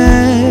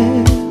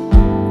then.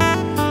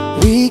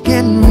 We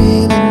can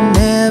really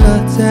never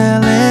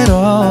tell it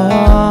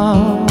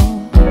all.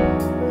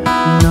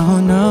 No,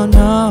 no,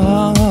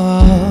 no.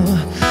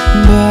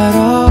 But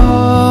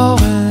oh,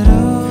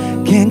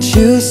 can't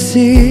you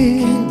see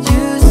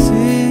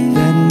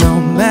that no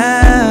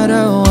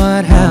matter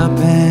what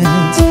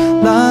happens,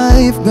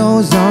 life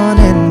goes on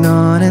and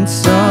on. And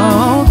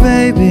so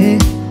baby,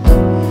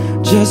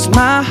 just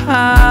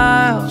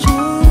smile,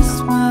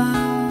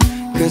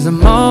 cause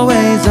I'm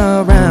always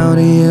around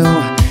you.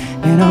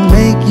 And I'll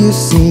make you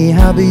see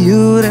how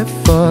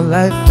beautiful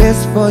life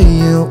is for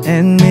you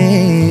and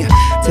me.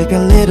 Take a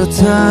little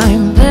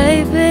time,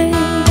 Baby,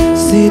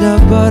 see the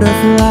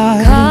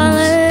butterflies,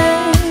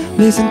 calling,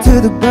 listen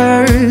to the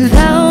birds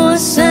that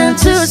was sent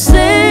to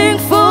sing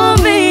for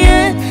me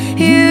and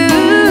you.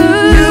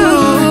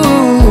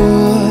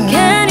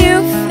 Can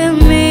you feel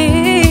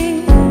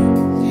me?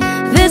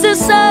 This is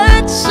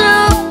such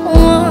a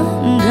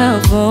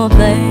wonderful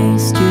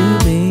place to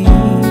be.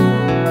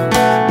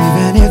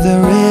 Even if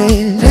there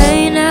is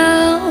pain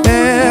now,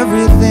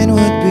 everything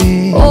would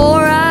be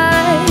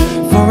alright.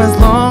 for as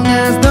long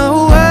as the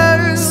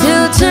world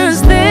Still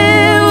turns,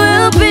 there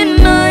will be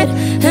night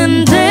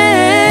and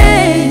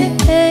day.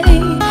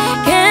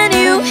 Can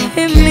you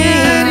hear me?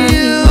 can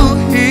you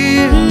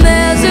hear?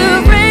 There's a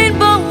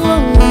rainbow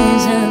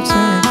always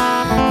after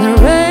the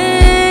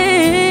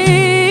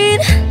rain.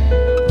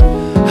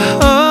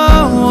 Oh,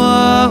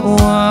 oh,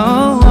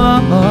 oh,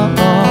 oh,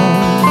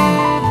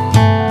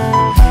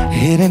 oh.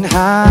 Hidden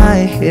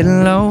high,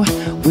 hidden low,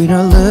 we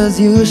don't lose,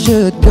 you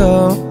should go.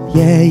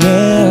 Yeah,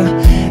 yeah.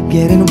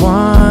 Getting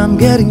warm,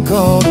 getting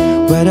cold,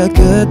 weather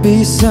could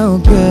be so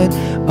good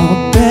or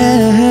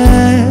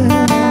bad.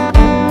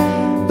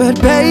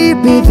 But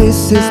baby,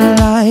 this is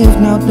life,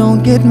 now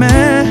don't get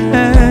mad.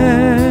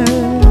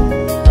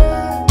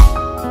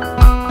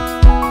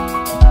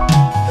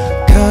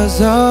 Cause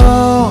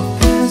oh,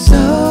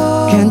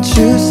 can't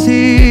you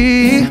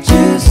see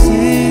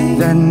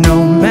that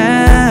no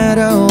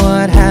matter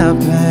what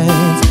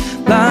happens,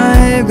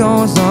 life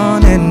goes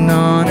on and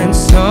on. And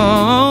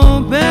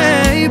so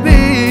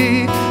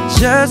baby,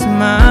 just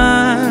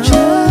smile,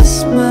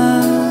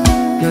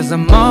 cause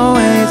I'm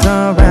always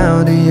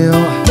around you.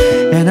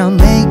 And I'll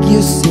make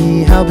you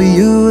see how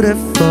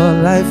beautiful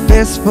life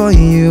is for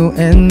you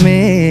and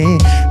me.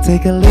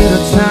 Take a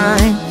little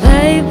time,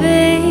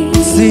 Baby,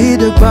 see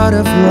the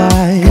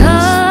butterflies,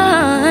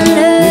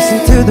 listen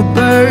to the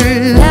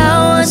birds that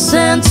was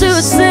sent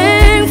to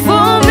sing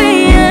for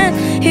me and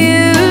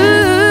you.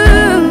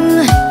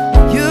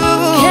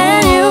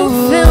 Can you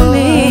feel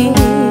me?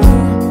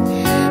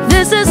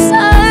 This is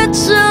such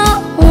a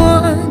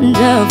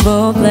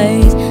wonderful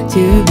place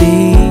to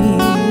be.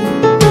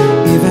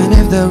 Even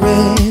if there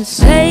is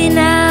Say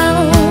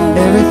now,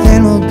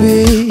 everything will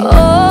be for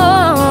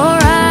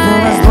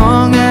alright. as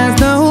long as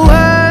the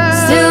world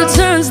Still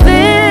turns,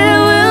 there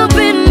will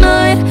be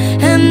night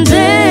and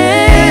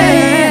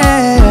day.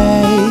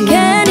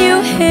 Can you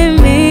hear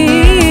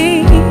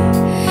me?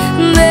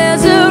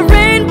 There's a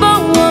rainbow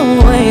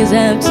always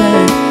after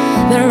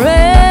the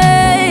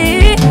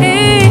rain.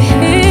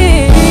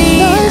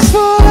 Life's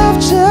full of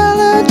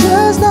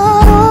challenges,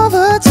 not all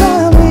the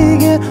time we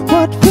get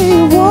what we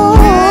want.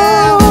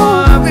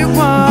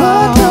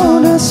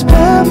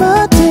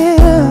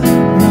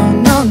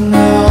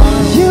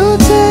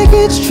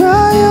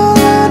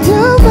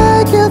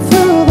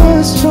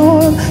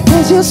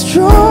 is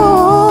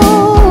true.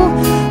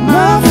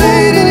 My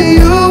faith in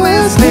you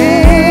is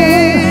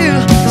near.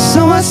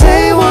 So I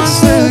say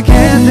once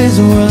again, this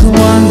world's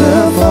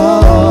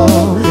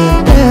wonderful.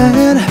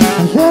 And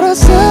let us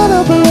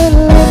celebrate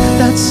life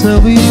that's so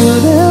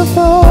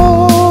beautiful.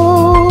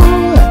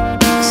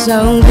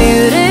 So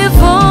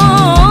beautiful.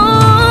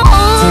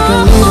 Take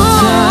a little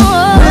time,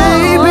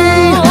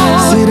 baby.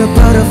 See the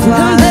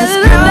butterflies.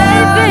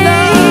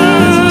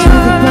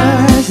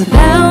 I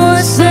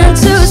was sent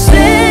to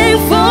sing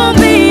for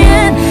me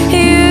and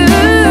you.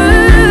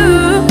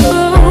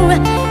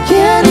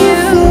 Can you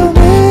feel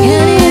me?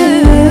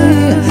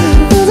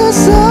 This is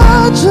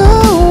such a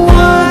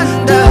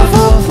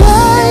wonderful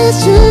place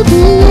to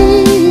be.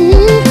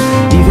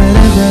 Even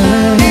if the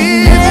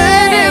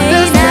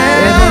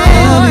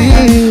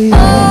rain,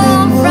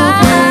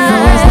 alright.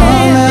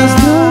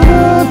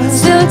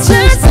 Still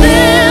turn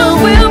still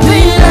will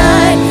be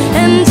light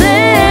and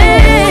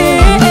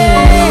day.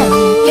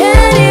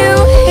 Can you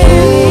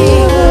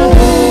hear?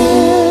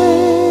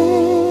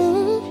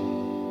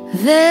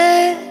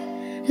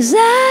 There's a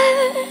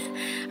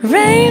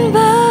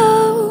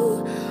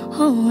rainbow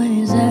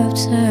always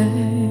after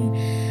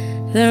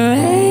the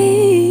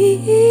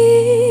rain.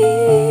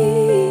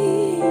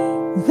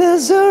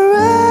 There's a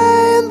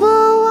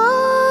rainbow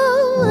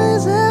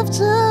always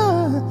after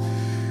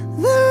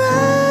the rain.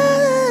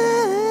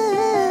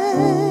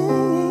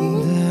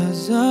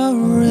 There's a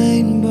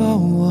rainbow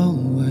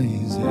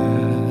always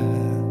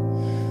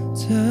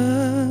after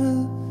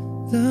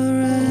the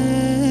rain.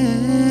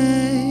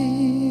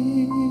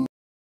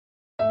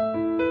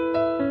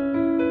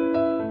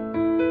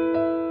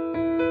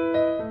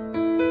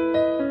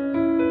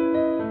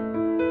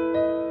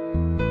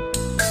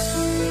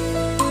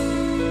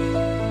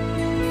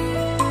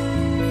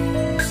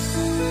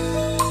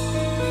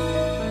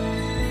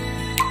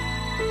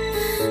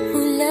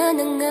 Mula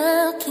ng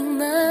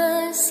aking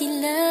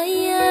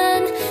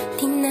masilayan,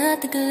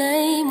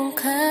 tinataglay mong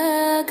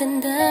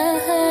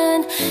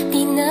kagandahan.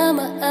 Di na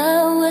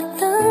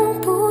maawat ang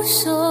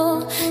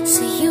puso,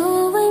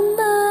 sa'yo ay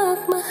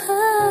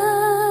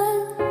magmahal.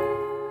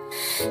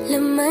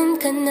 Laman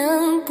ka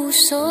ng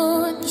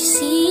puso't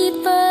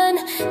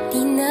isipan,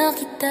 di na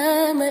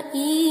kita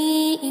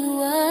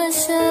maiiwasan.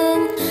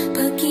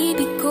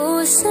 Pag-ibig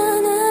ko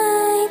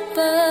sana'y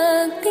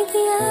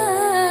pagbigyan.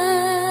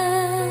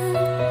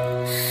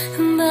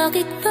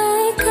 Bakit ba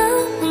ikaw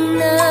ang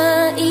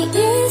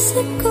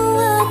naiisip ko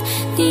at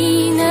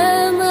di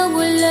na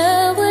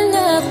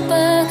mawala-wala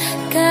pa?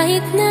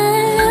 Kahit na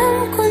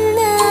alam ko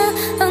na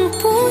ang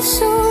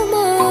puso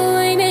mo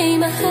ay may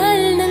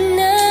mahal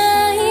na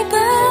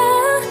iba.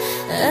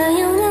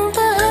 Ayaw ng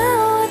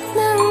paawat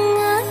ng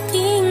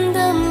aking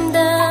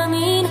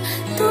damdamin.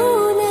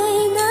 Tunay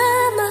na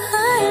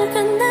mahal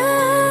ka na.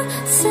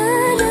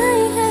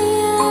 Sana'y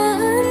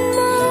hayaan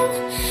mong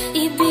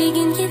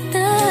ibigin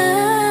kita.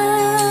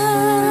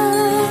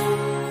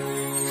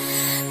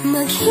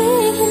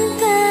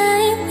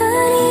 Maghihintay pa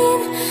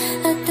rin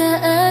at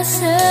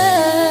aasa.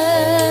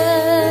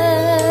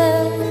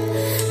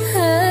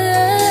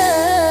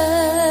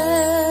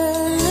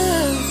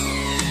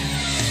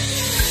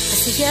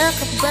 Masaya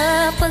ka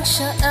ba pag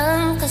siya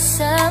ang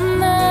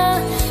kasama?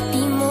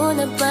 Di mo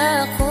na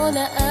ba ako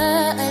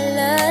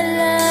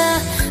naaalala?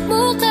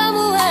 Mukha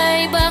mo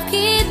ay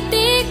bakit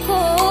di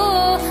ko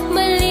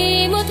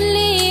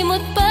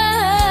malimot-limot pa?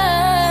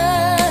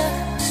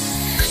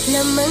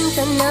 Laman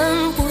ka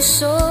ng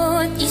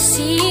puso't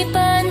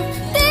isipan,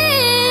 di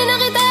na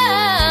kita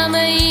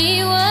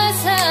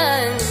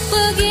maiiwasan.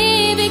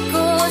 Pag-ibig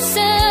ko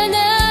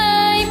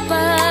sana'y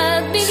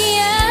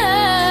pagbigyan.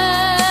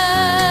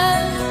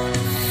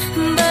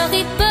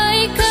 Bakit ba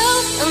ikaw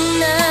ang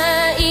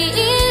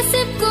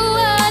naiisip ko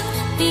at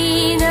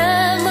di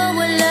na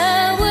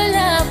mawala?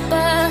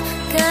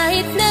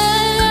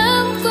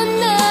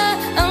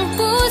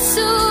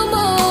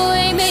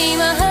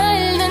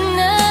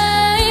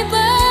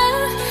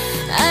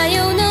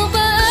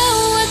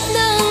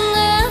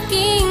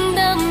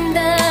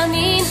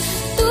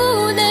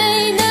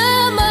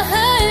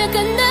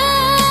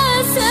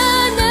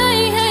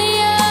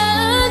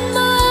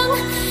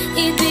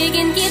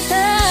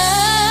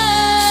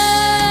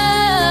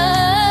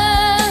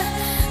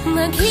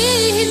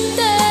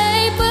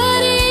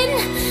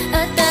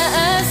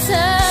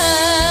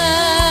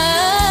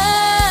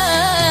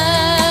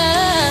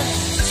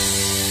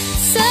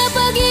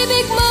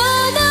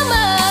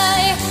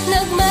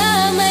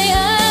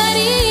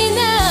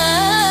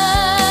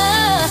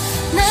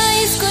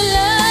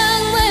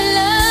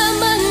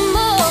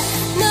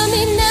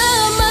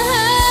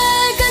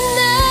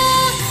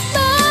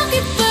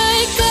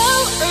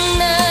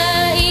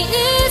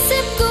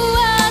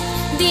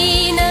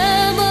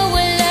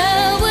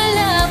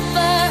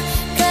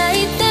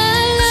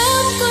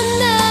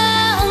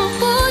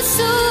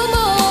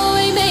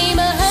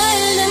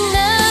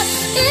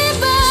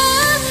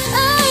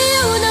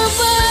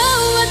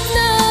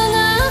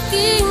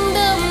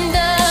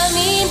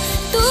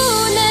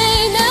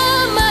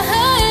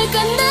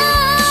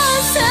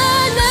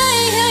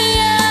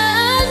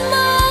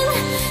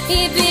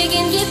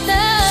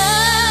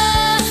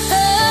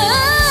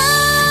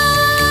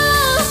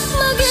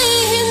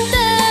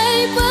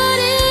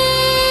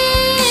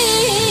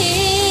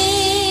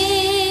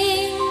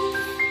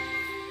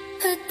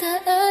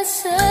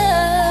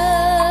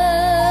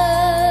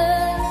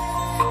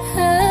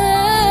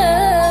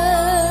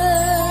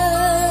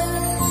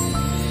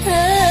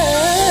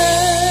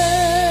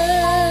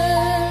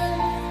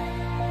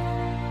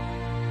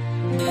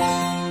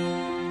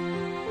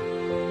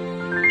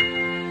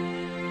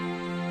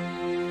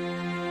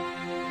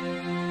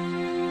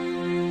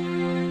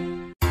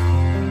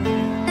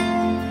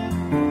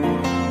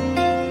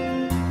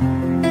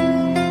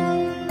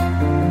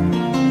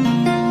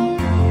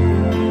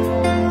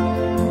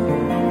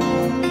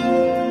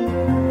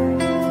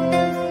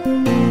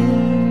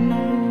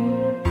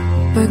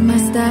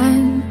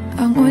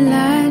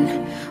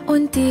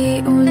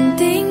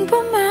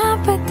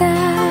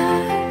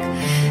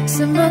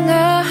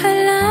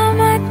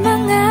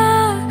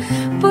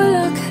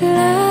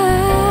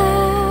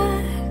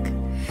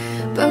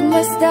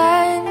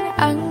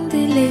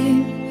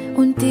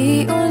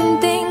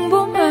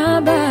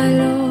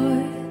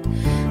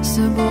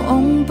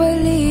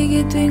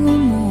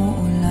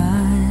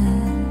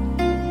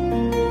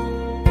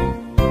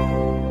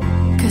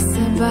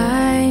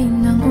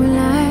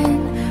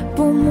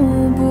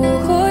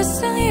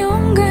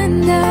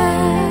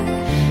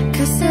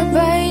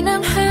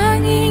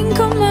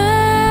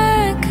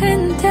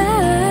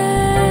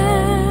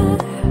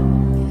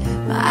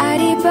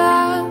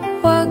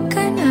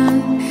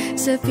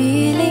 Sa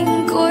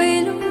piling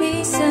ko'y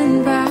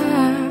lumisan ba,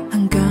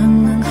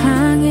 hanggang ang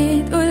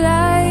hangin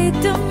ulay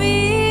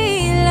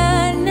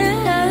tumila na.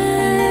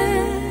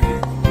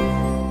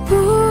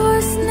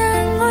 Buhos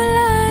ng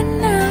ulan,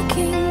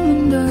 aking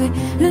mundo'y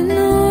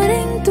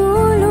lunuring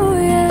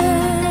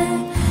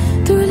tuluyan.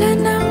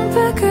 Tulad ng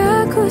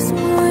pagkagos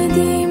mo'y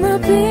di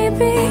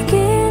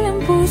mapipigil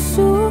ang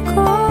puso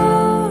ko.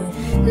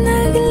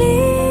 Nagliliyab,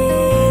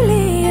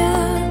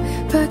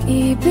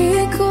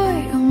 pag-ibig ko'y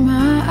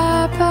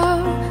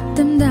umaapaw,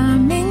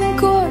 damdamin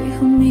ko'y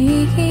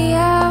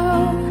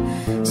humihiyaw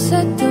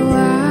sa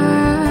tuwa.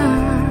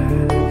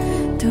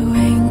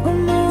 Tuwing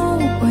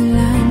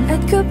umuulan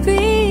at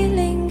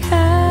kapiling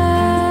ka,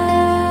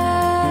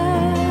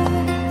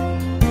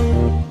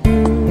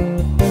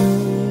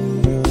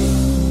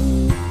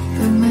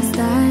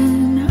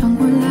 pagmasdan ang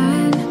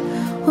ulan,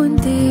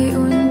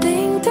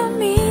 unti-unting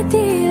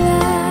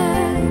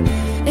tumitilay.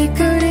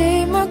 Ikaw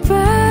rin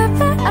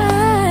magpapaalam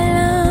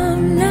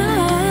na.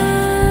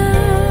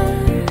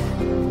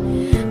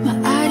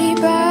 Maari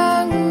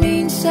bang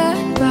minsan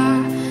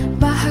ba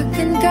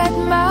bahagan ka't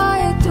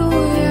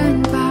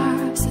maituyan pa?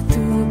 Sa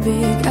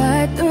tubig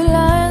at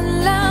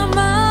ulan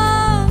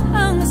lamang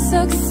ang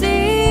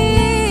saksi.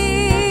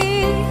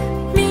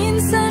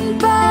 Minsan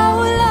pa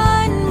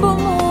ulan,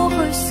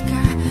 bumuhos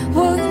ka,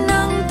 huwag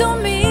nang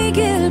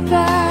tumigil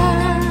pa.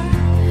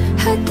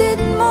 Hatid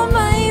mo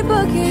may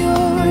bagyo,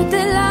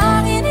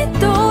 dalangin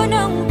ito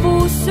ng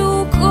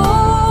puso ko.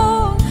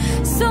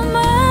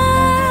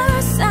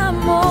 Sumasamo,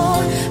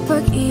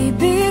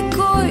 pag-ibig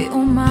ko'y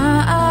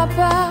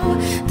umaapaw,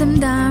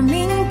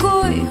 damdamin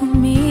ko'y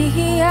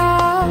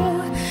humihiyaw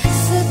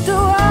sa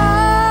tuwa.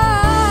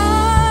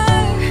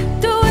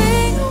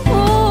 Tuwing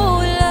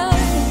umulan,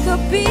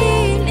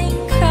 kapiling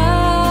ka.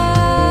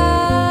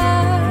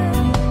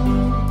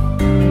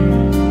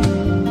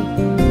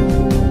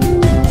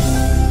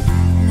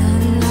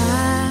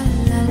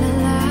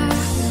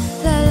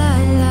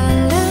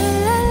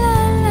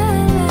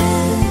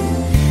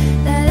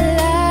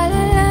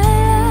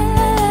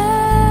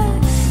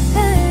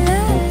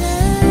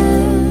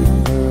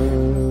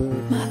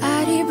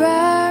 Maari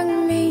bang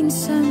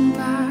minsan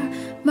ba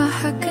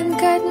bahagan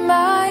ka't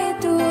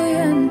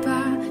maituyan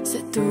pa? Sa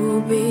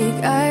tubig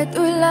at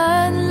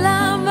ulan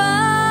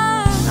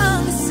lamang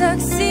ang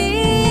saksi.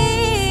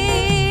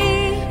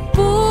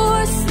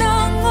 Buhos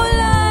ng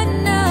ulan,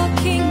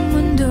 aking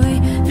mundo'y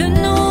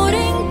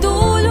lunuring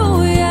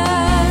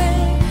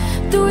tuluyan.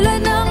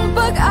 Tulad ng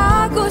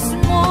pag-agos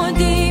mo,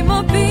 di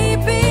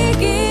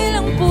mapipigil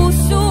ang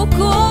puso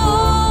ko.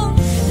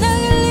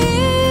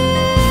 Nagliliyab,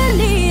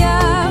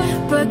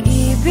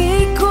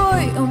 pag-ibig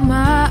ko'y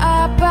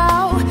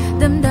umaapaw,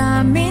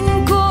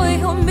 damdamin ko'y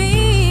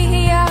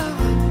humihiyaw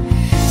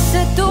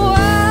sa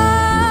tuwa.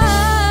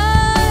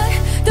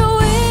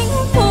 Tuwing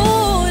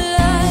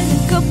umulan,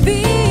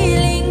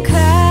 kapiling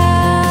ka.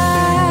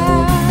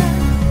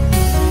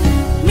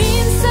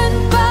 Minsan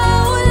pa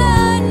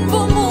ulan,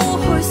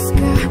 bumuhos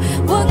ka,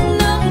 huwag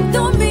nang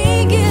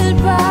tumigil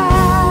pa.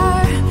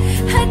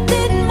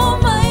 Hatid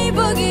mo may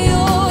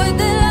bagyo,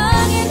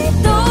 dalangin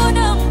ito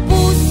ng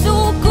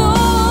puso ko.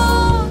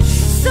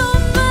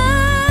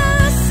 Sumasamo,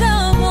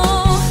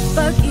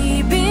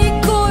 pag-ibig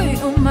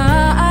ko'y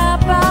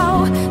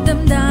umaapaw,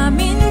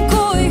 damdamin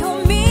ko'y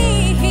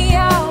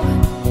humihiyaw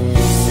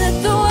sa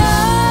tuwa.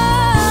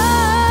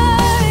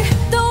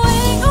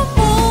 Tuwing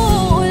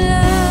umuulan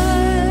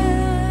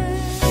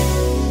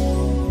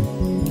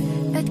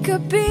at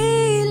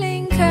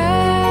kapiling ka.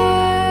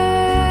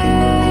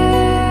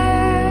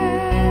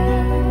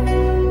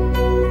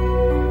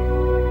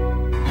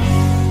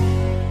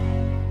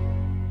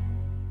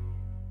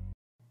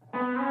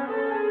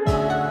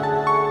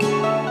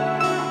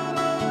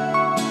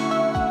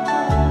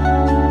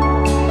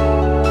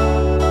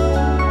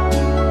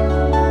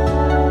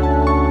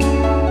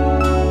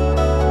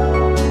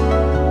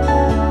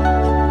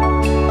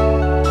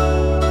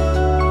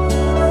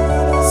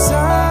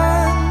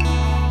 Saan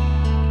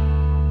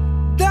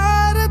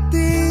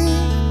darating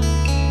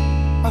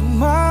ang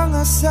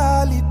mga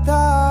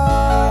salita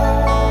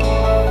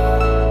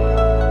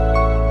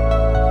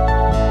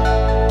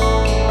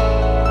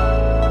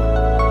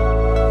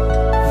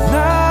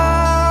na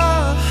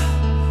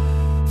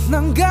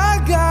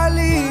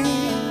nanggagaling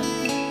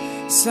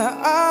sa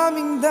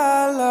aming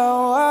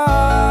dalawa?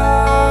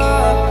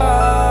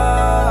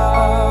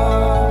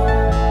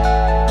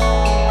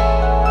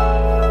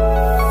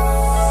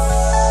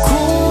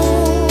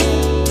 Kung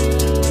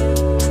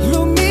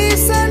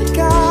lumisan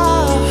ka,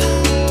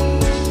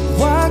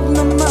 wag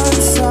naman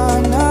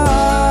sana.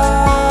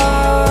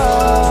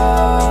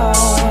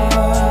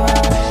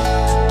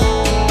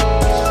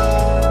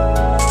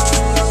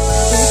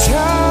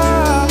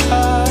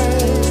 Ika'y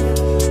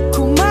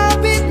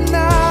kumapit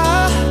na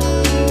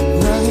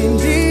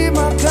hindi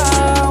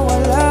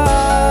makawala.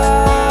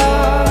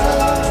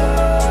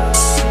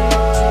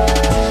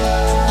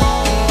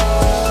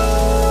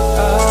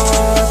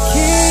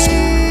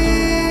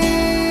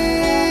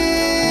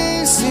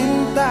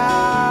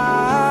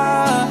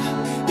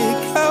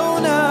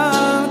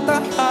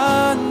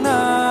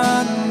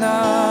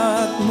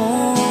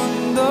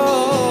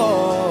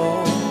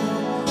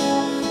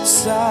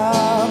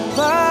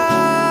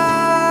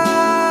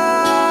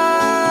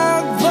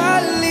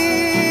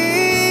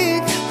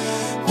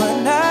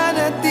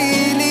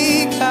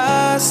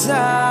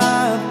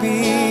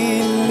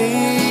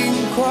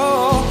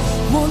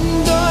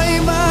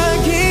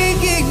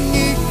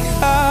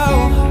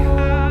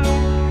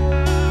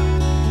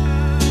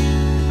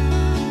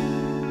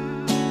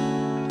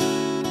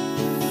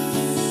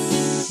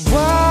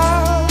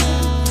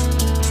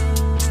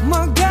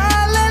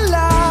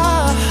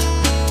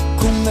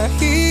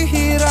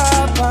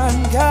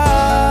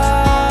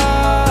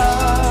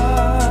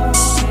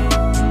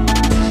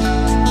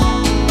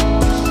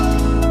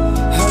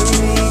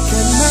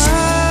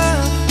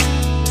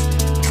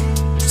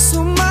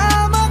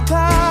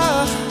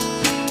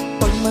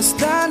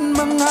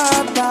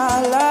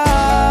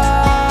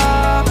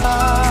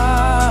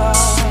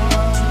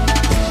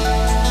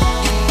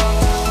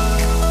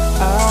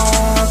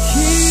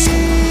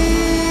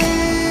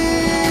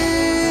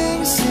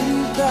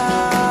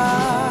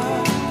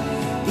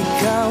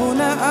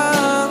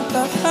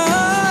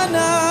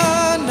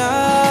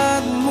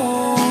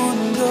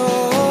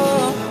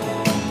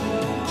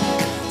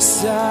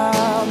 sa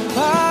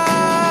pagbalik,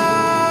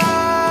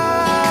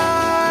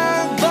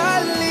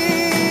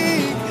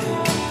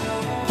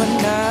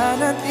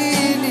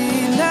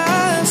 mananatili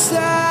na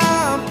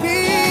sa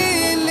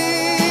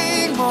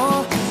piling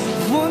mo.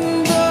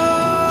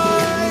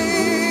 Mundo'y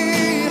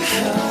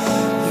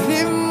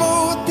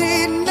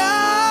limutin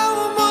ng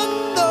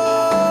mundo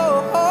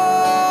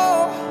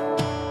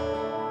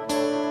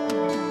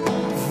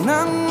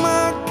nang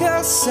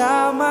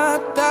magkasama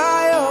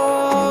tayo.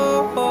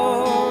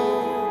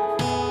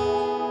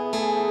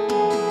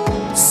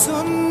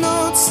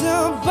 Sunod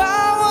sa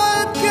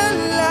bawat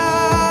galaw,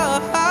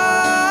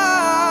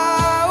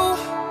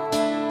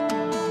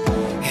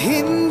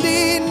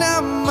 hindi na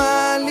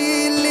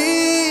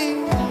maliligaw.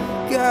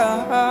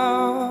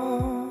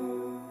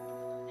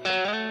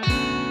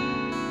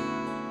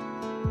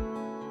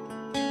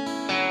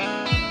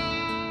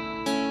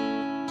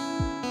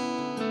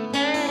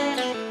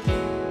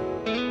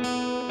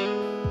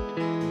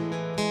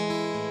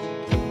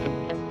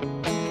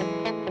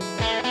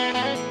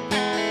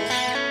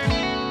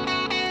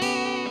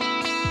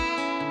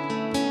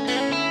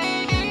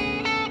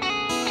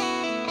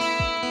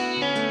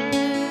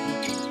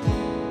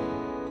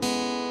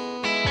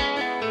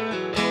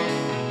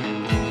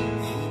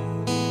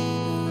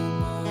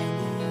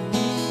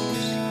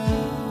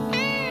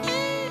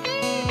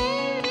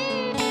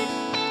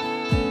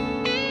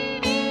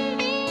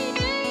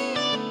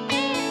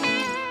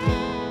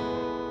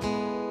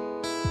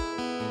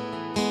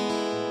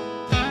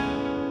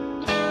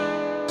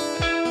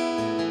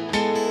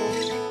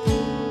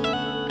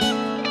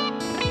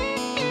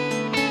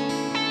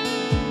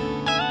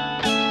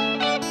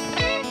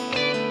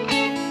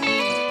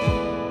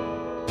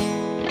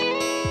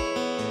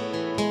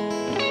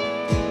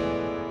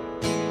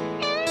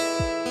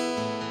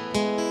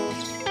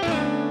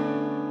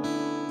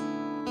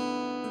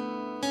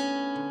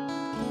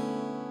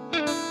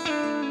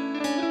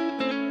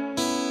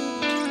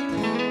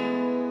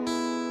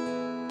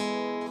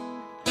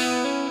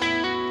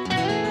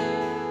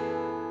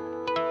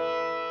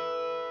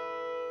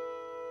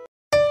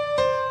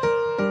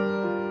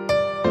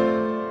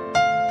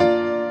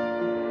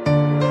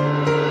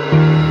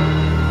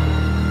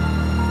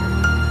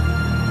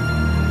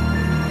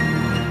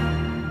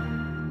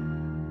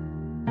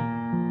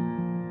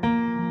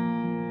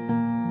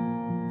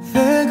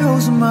 There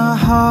goes my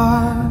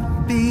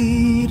heart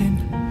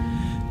beating,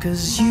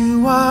 'cause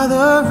you are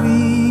the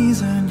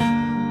reason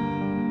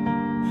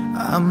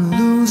I'm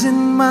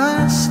losing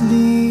my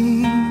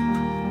sleep.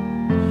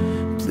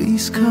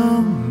 Please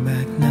come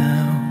back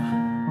now.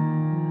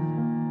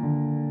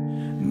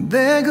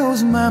 There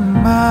goes my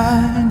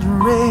mind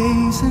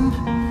racing,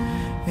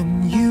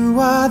 and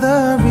you are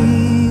the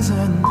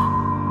reason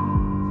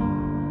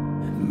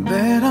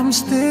that I'm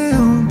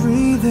still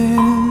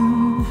breathing.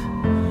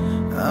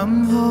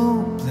 I'm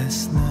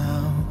hopeless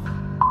now.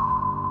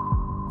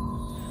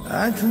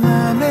 I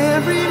climb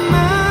every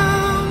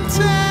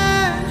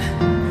mountain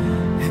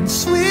and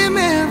swim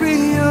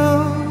every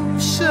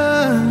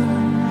ocean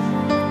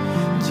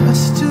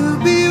just to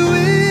be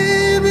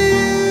with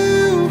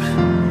you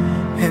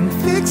and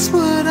fix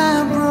what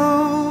I've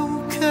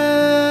broken.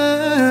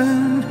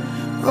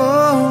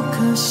 Oh,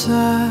 'cause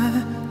I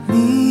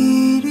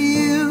need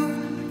you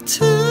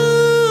to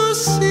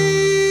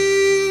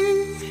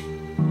see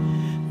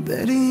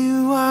that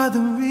you are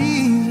the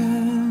reason.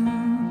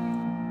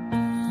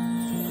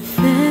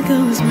 There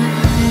goes my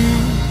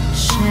head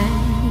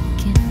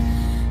shaking,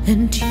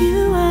 and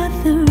you are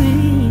the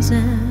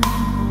reason.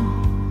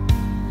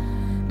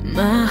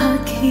 My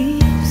heart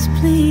keeps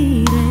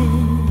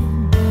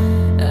bleeding.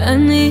 I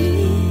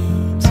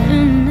need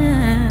you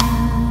now.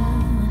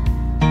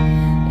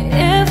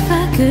 If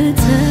I could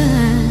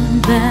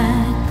turn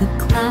back the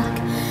clock,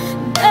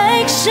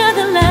 make sure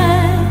the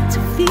lights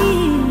are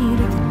feed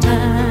of the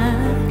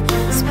dark,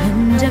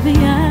 spend every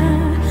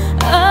hour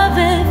of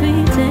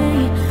every day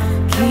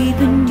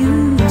keeping you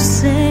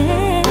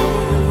safe.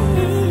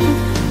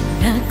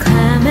 I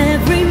climb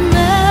every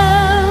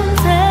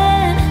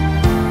mountain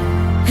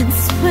and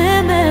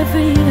swim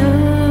every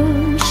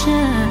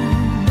ocean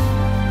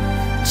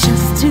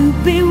just to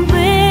be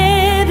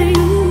with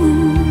you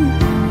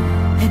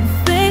and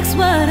fix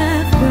what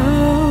I've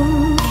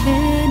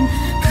broken.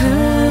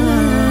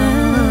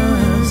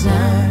 'Cause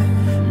I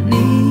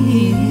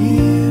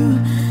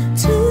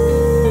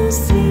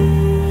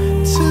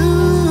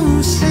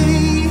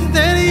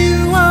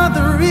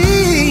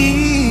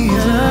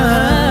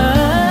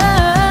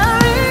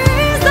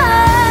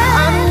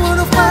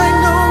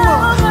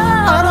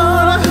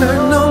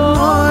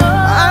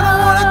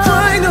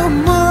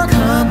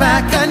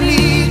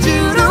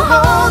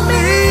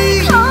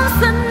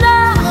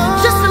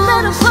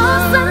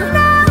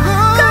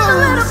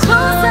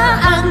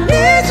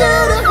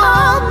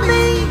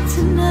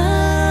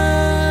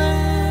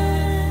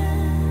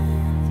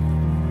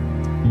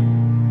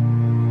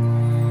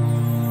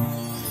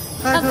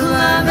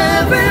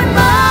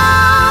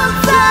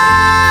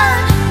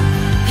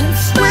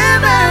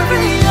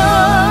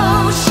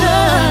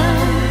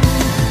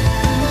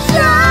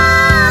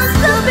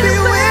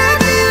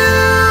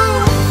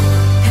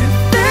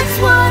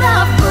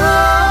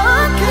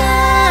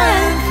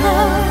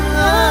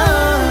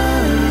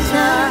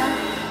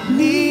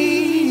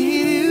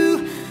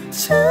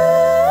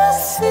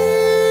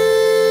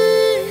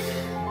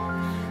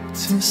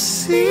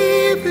Since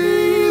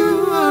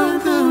you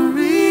are the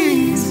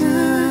reason.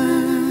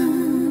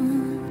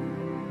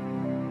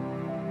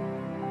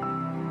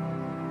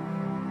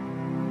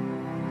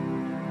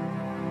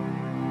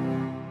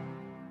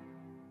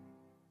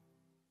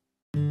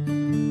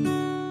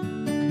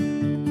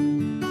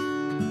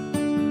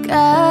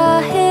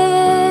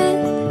 Kahit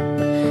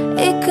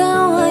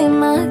ikaw ay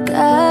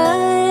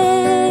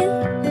magalit,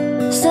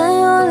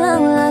 sa'yo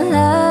lang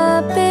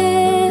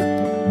lalapit,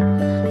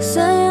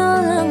 sa'yo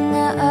lang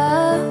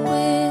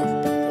aawit.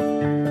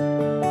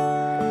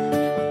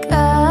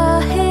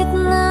 Kahit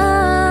na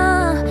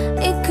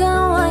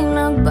ikaw ay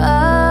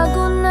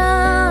nagbago na,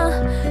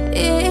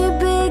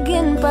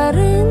 iibigin pa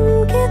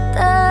rin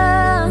kita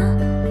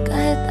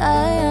kahit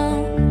ayaw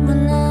mo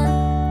na.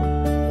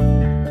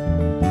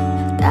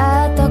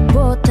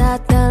 Tatakbo,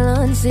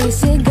 tatalon,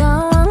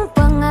 sisigaw ang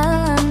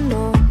pangalan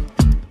mo.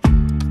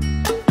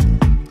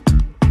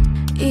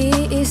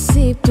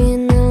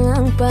 Iisipin na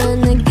lang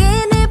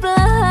panaginip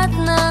lahat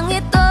ng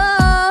ito.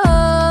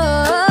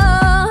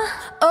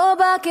 Oh,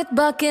 bakit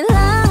ba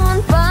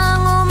kailangan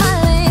pang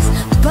umalis?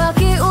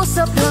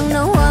 Pakiusap lang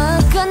na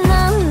huwag ka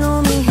nang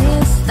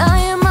lumihis.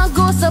 Tayo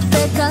mag-usap,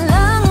 teka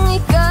lang,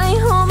 ika'y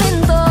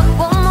huminto.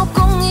 Huwag mo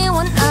kong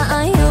iwan,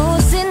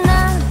 aayusin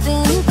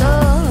natin to.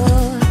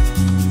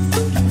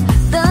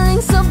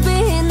 Daling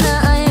sabihin na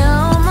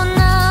ayaw mo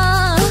na,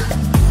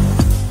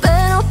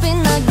 pero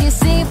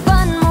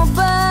pinag-isipan mo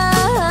ba?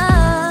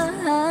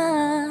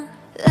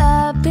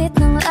 Lapit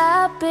ng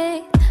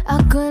lapit,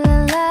 ako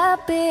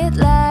lalapit,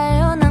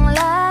 layo ng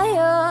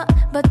layo.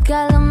 Ba't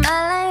ka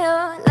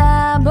lumalayo?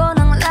 Labo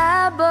ng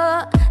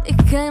labo,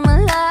 ika'y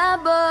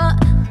malabo.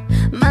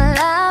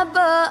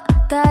 Malabo,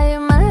 tayo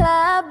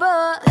malabo.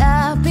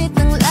 Lapit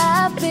ng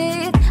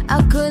lapit,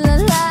 ako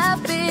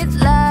lalapit,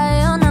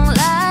 layo ng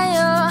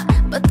layo.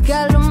 Ba't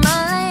ka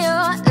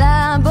lumalayo?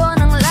 Labo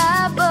ng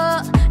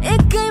labo,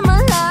 ika'y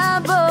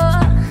malabo.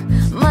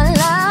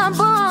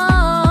 Malabo.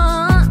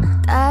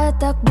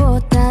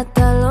 Tatakbo,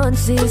 tatalon,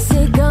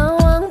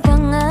 sisigaw ang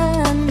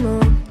pangalan mo.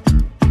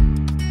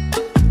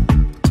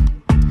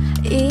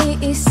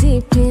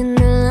 Iisipin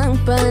na lang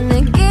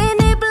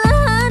panaginip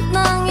lahat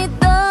ng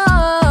ito.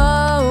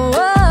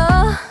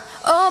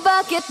 Oh,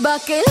 bakit ba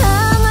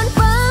kailangan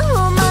pang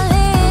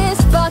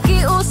umalis?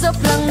 Pakiusap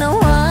lang na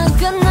huwag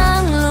ka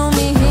nang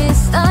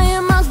lumihis.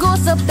 Tayo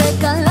mag-usap,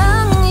 teka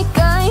lang,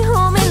 ika'y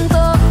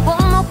huminto.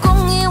 Huwag mo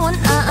kong iwan,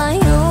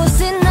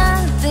 aayusin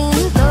natin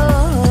to.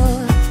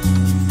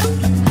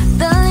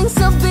 Daling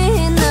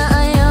sabihin na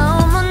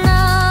ayaw mo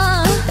na,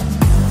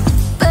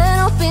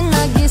 pero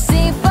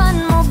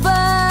pinag-isipan mo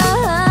ba?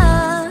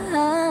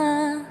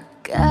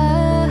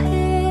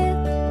 Kahit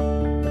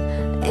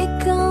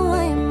ikaw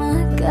ay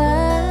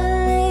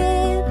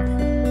magalit,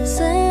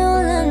 sa'yo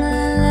lang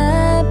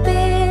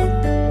lalapit,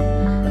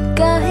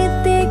 kahit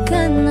di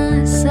ka na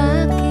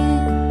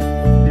sa'kin.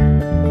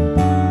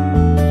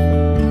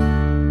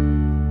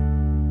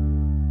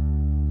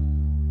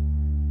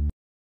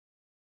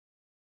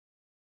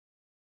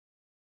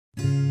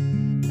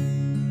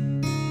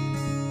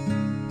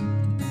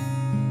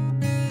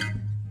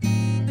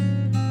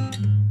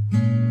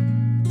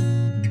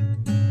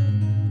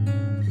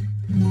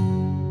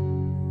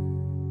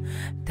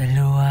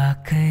 Dalawa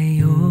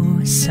kayo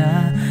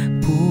sa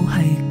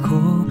buhay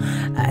ko,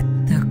 at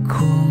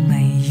ako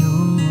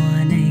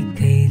ngayon ay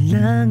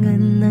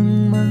kailangan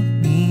ng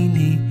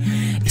mamili.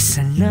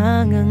 Isa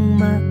lang ang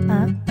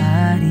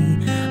maaari,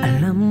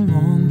 alam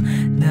mong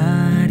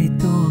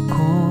narito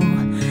ako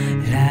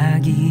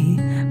lagi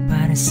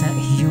para sa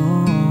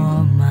iyo.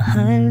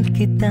 Mahal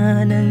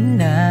kita ng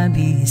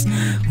labis,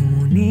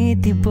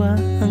 ngunit iba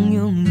ang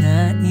iyong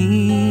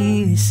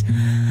nais.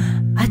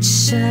 At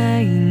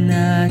siya'y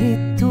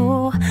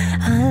narito,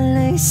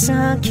 alay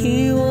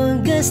sa'king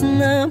wagas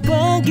na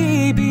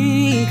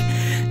pag-ibig.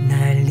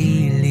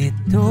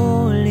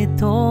 Nalilito,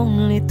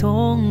 litong,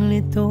 litong,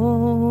 lito.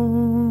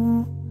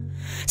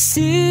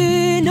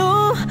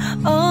 Sino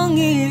ang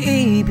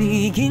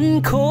iibigin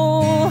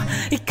ko?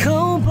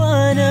 Ikaw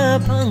ba na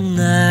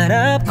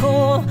pangarap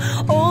ko?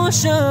 O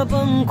siya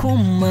bang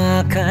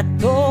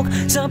kumakatok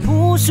sa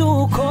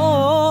puso ko?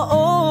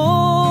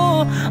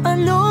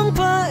 Anong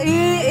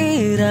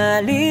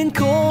paiiralin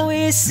ko?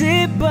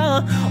 Isip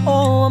ba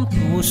o ang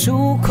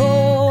puso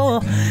ko?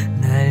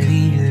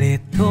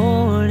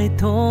 Nalilito,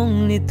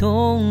 litong,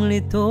 litong,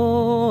 lito.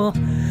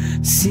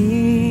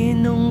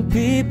 Sinong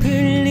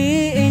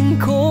pipiliin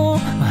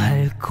ko?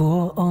 Mahal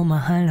ko o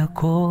mahal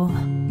ako?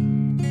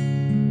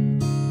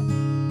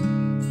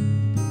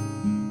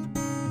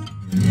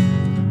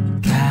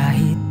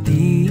 Kahit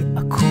di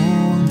ako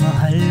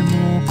mahal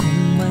mo,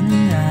 kung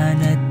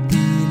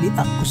mananatili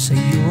ako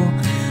sa'yo,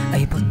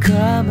 ay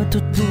pagka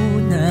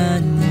matutunan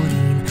mo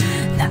rin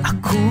na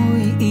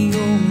ako'y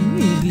iyong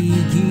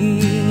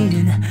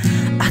ibigin.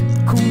 At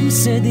kung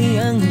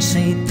sadyang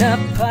siya'y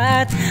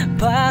tapat,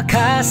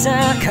 baka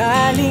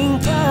sakaling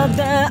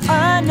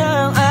pagdaan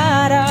ng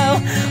araw,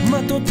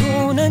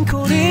 matutunan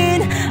ko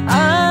rin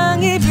ang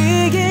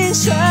ibigin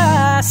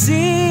siya.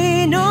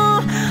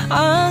 Sino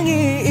ang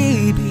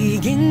iibigin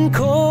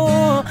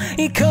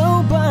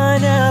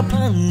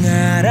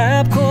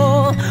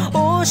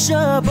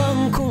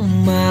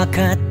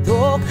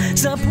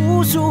sa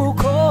puso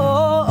ko.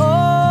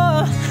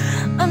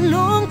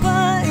 Anong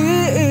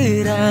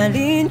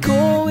paiiralin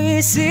ko,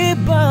 isip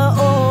ba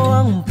o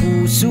ang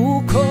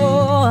puso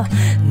ko?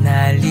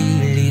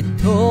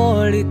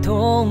 Nalilito,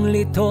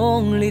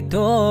 litong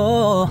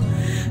lito.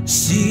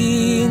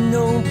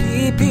 Sinong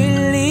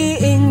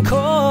pipiliin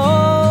ko?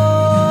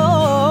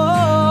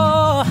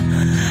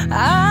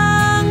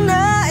 Ang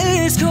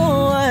nais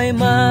ko ay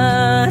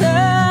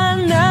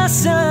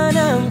maranasan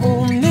ang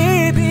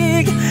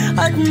umibig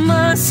at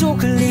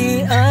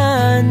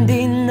masuklian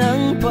din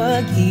ng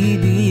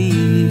pag-ibig.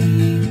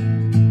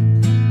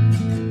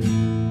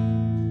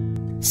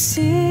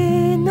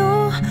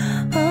 Sino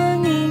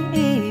ang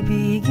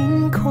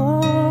iibigin ko?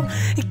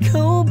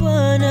 Ikaw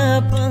ba na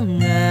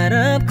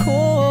pangarap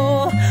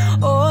ko?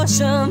 O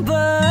siya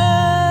ba?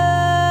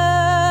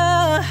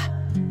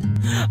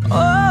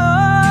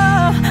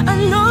 Oh,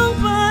 anong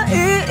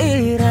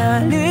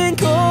paiiralin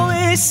ko?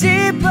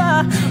 Isip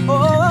ba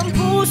o ang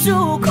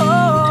puso ko?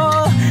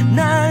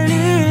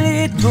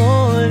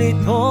 Nalilito,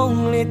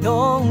 litong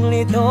lito.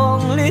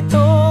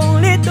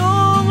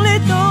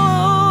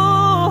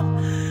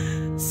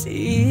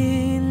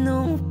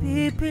 Sinong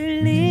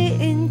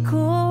pipiliin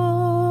ko?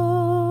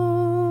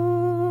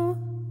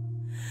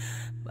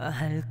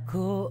 Mahal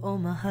ko o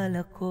mahal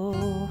ako?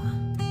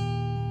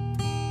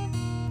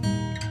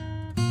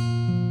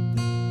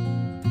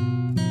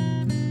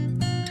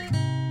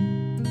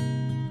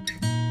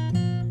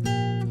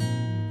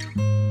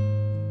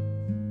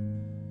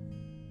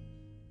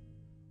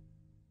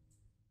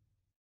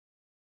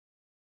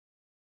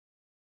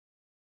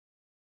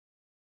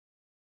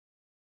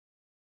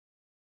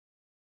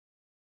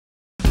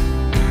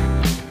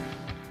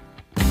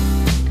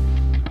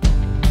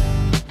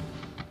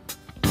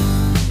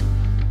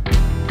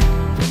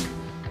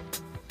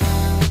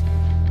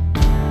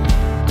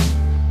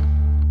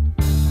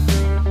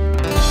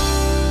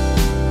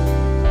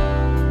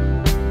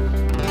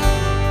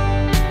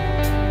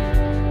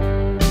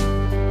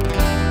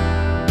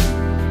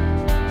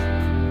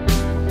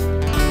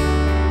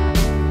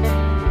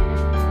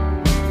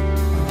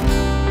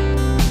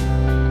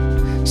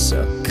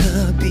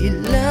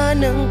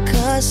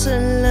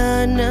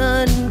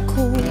 Kasalanan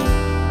ko,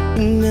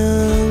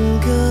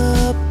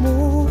 tinanggap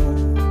mo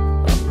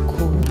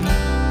ako.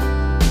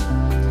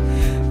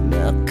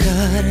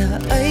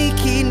 Nakaraay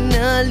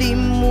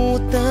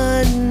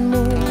kinalimutan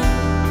mo.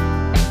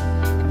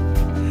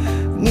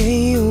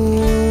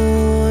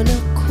 Ngayon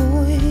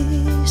ako'y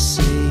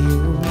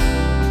sa'yo,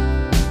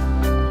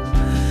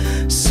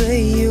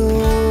 sa'yo,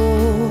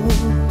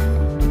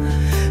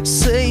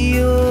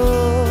 sa'yo,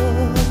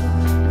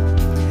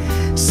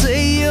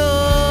 sa'yo.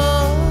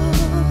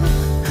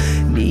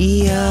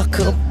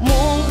 Niyakap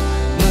mong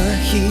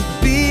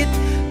mahigpit,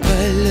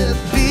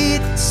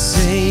 palapit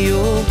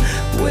sa'yo.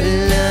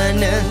 Wala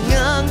na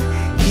ngang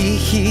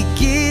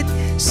hihigit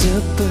sa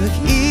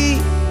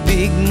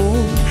pag-ibig mo.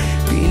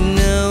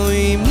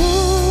 Pinawi mo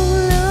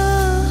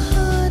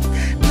lahat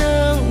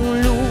ng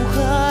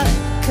luha at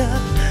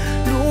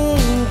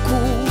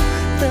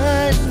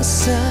kalungkutan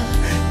sa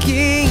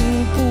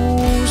aking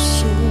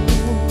puso.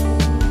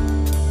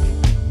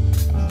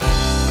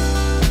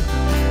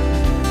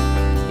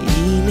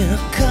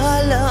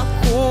 Inakala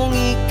kong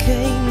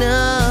ika'y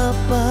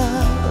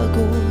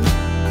napagod,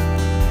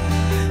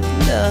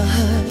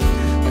 lahat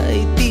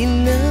ay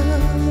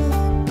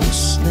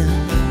tinapos na.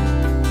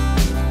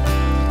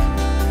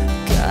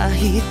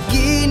 Kahit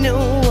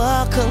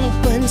ginawa kang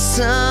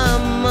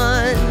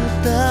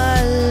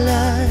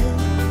pansamantalan,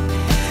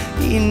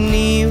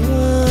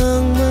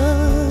 iniwang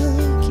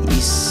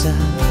mag-isa.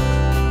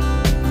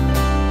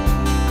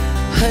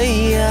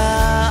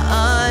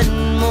 Hayaan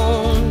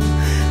mong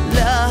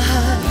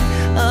lahat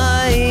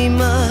ay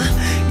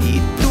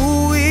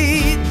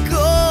maituwid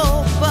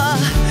ko pa.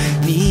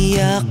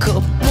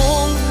 Niyakap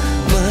mong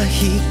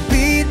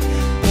mahigpit,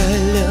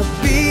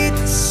 palapit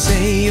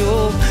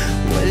sa'yo.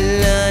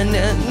 Wala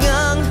na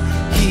ngang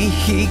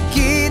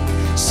hihigit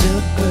sa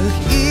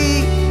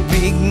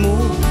pag-ibig mo.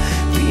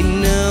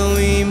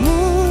 Pinawi mo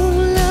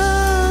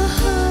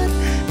lahat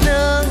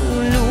ng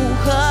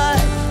luha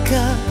at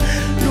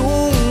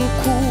kalungkutan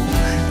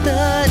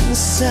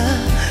sa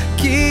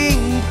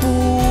aking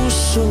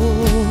puso.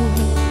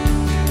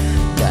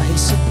 Dahil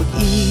sa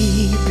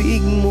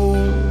pag-ibig mo,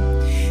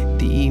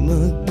 di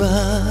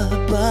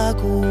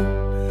magbabago.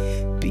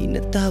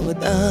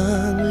 Pinatawad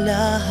ang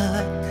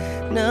lahat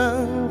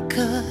ng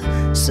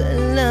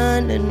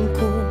kasalanan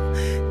ko.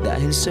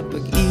 Dahil sa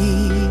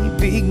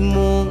pag-ibig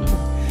mo,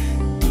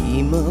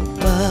 di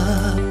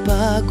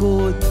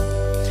mapapagod.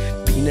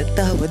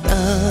 Pinatawad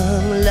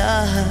ang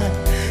lahat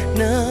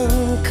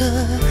ng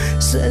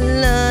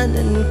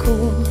kasalanan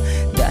ko.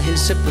 Dahil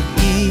sa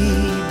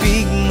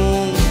pag-ibig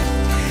mo,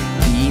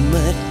 di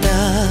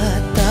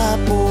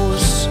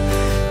matatapos.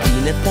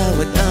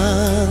 Pinatawad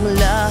ang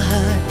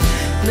lahat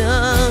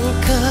ng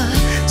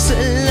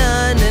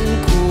kasalanan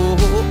ko.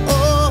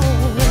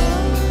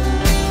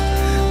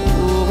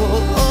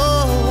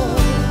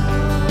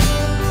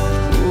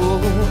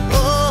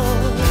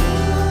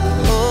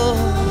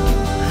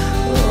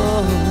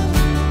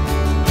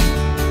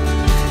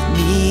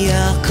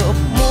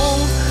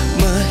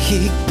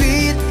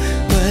 mahigpit,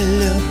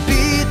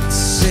 malapit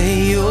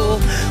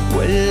sa'yo.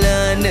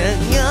 Wala na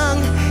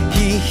ngang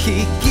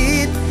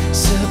hihigit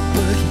sa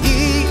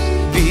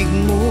pag-ibig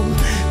mo.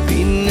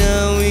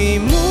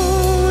 Pinawi mo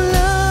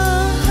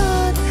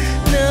lahat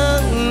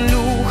ng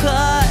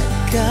luha at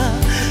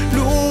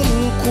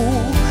kalungkutan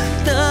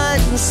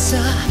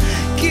sa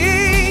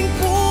aking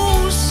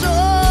puso.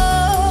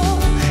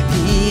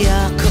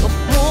 Iyakap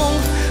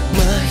mong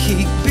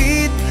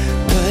mahigpit,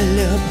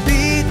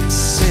 malapit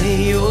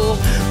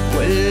sa'yo.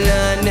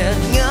 Wala na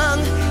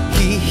ngang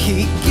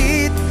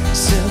hihigit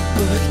sa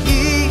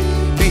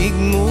pag-ibig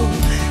mo.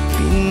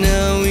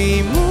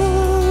 Pinawi mo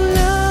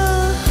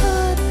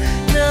lahat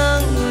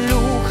ng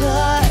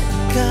luha at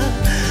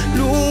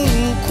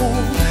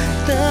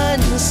kalungkutan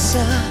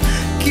sa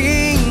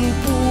aking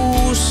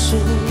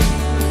puso.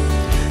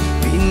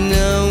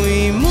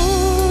 Pinawi mo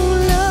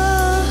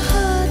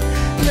lahat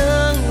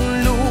ng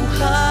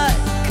luha at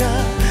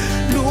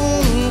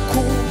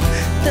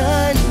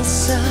kalungkutan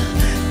sa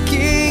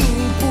aking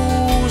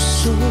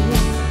puso.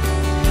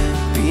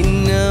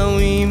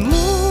 Pinawi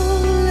mo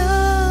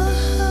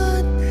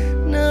lahat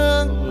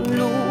ng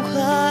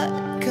luha at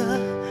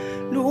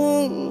kalungkutan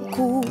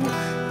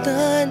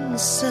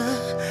sa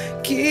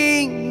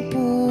aking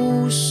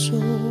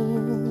puso.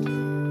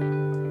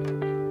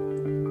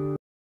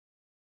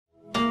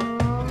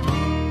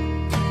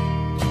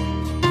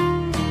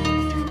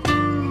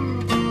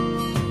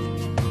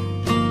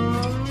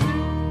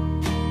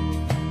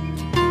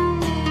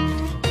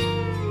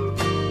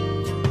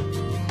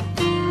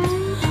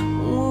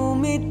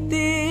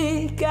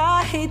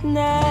 Kahit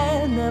na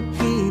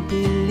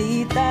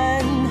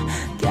napipilitan,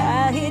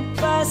 kahit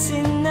pa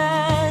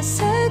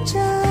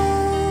sinasadya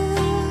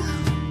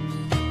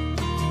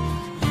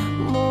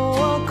mo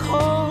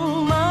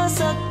akong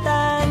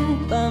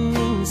masaktan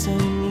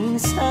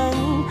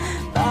paminsan-minsan,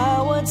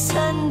 bawat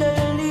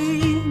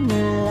sandali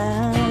na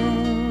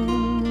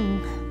lang.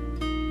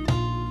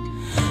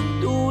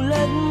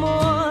 Tulad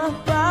mo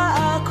pa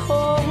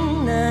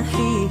akong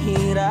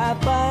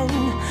nahihirapan,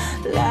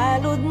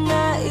 lalo't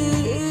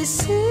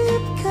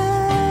naiisip ka.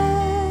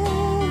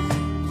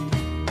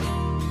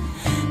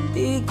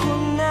 Di ko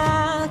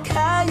na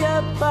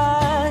kaya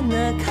pa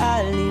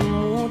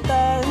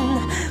nakalimutan,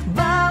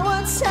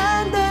 bawat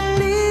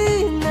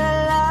sandali na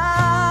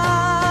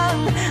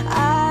lang.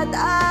 At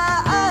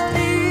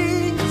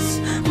aalis,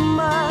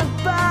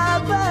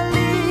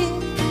 magbabalik,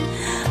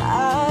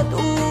 at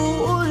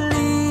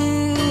uulitin,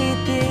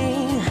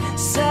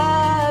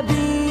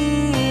 sabihin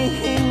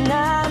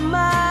na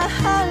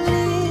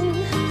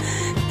mahalin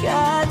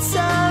kahit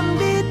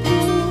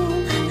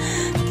sambitin,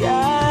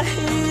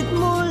 kahit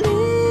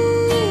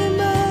muli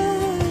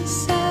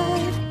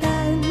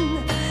masaktan.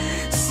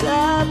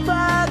 Sa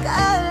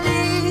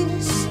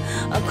pag-alis,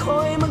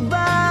 ako'y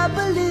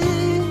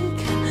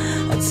magbabalik,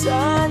 at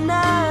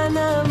sana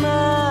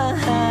naman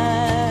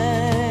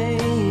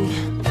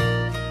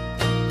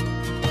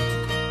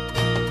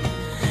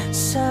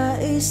sa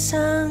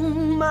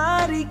isang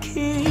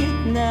marikit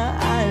na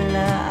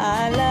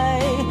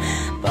alaalay,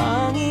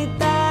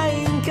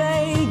 pangitain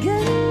kay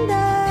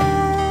ganda.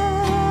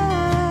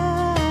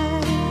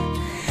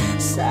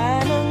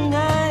 Sana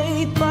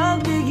nga'y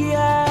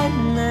pagbigyan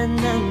na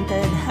ng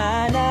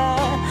tadhana,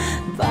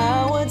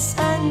 bawat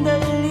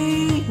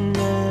sandali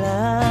na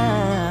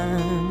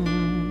lang.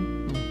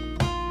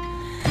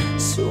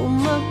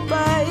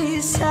 Sumakbay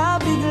sa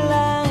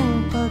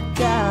biglang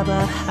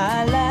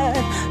pagkabahala,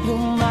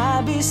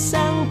 lumabis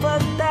ang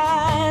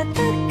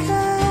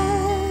pagtataka.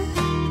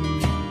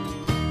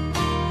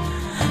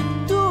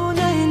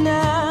 Tunay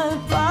na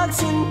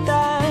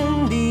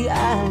pagsintang di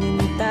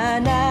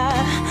alintana,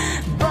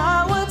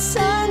 bawat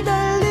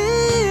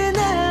sandali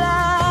na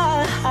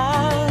lang.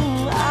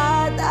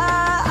 At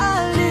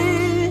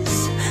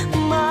aalis,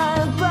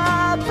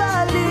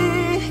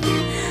 magbabalik,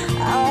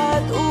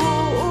 at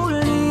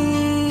uulitin,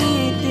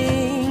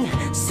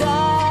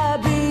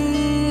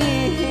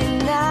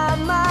 sabihin na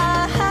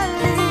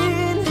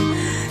mahalin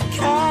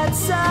kahit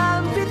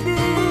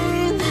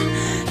sambitin,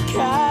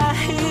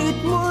 kahit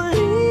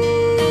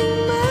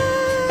muling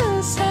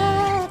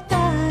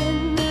masaktan.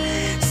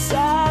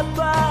 Sa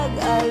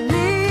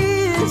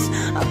pag-alis,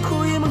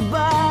 ako'y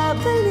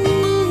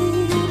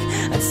magbabalik,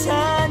 at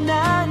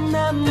sana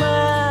naman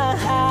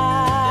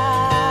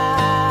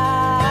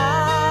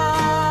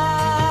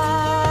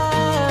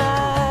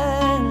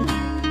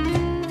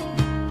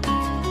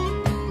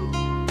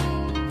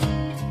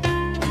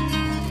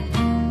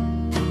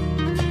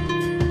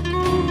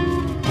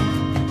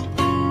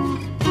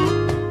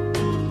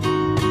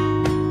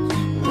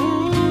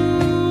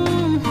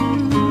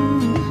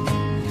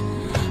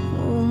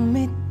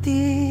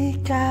umiti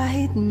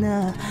kahit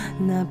na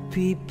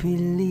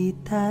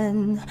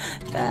napipilitan,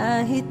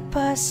 kahit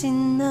pa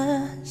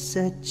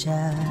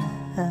sinasadya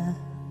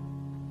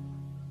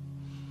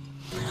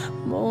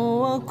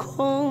mo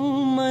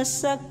akong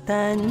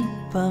masaktan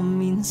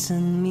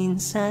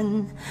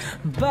paminsan-minsan,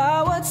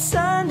 bawat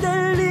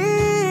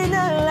sandali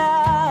na lang.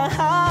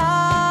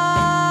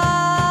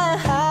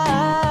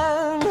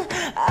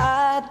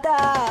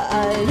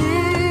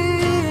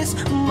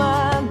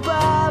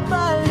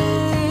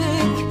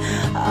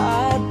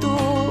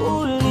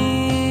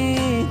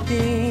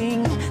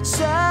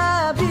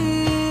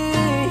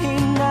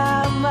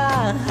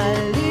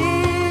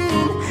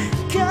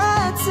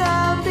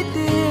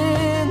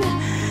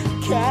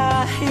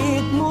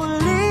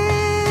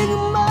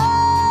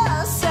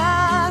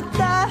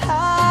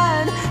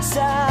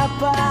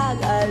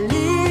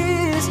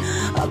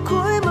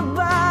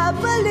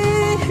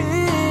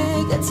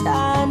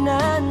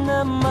 sana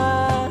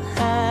naman.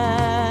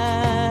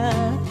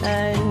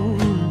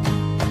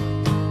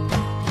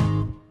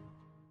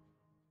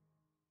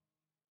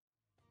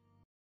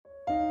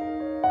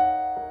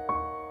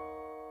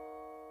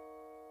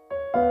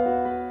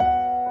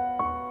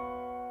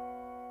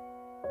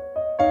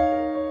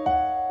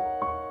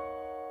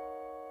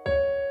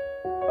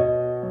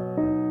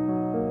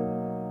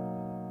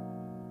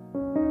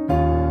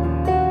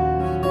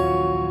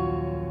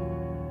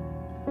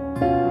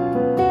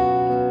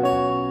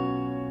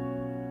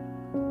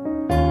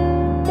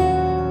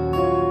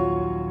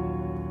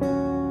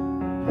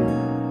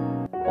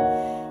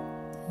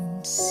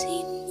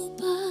 Pansin mo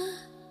ba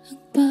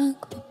ang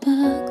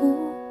pagbabago?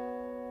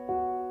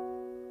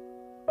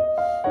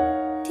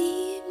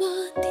 Di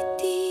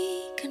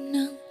matitikan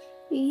ng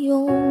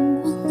iyong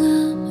mga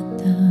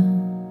mata.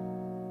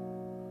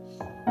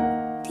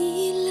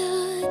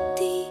 Tila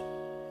di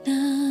na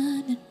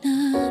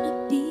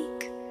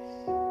nananabik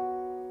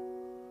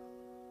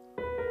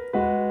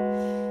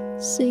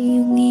sa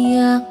iyong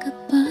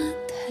iyakap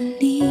at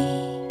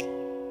halik.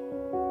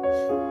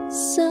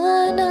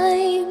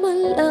 Sana'y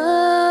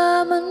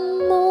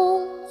malaman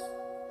mong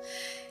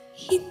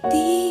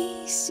hindi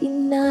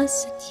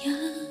sinasadya.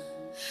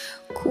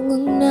 Kung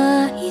ang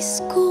nais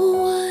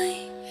ko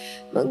ay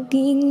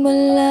maging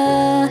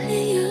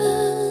malaya,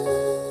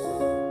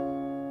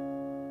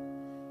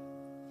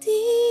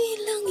 di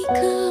lang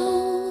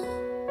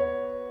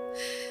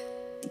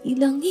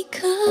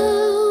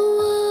ikaw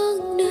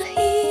ang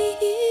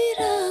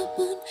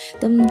nahihirapan.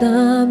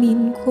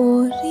 Damdamin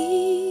ko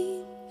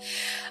rin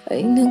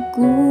ay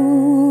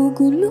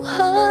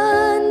naguguluhan.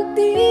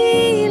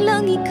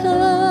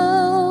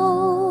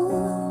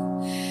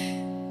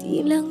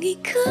 Di lang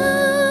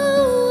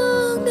ikaw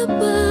ang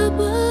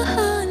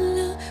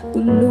nababahala.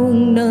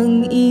 Bulong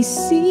ng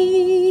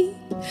isip,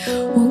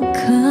 huwag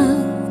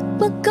kang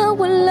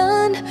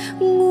pagkawalan.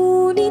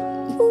 Ngunit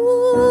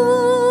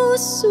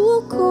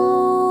puso ko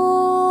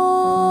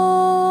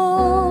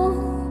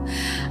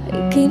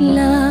ay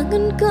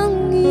kailangan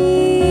kang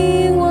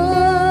iwan.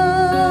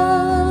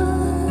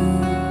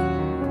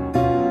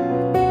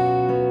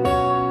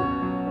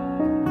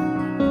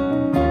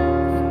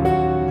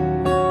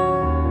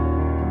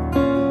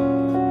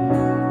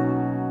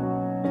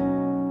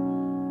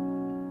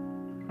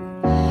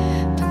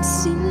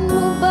 Pansin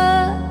mo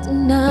ba ito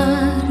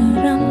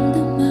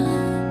nararamdaman?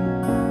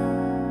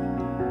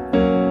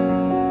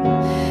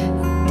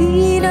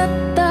 Di na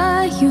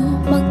tayo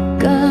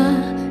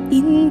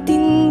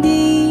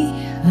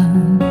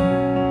magkaintindihan.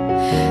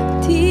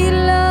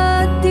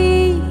 Tila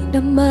di na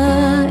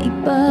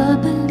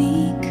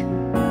maibabalik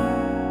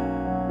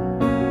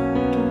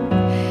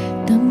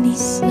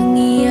tamis ng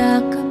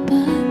iyakap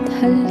at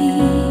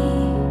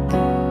halik.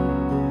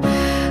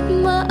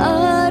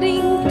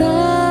 Maaring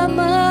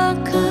tama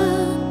ka,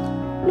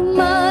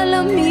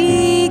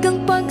 lumalamig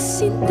ang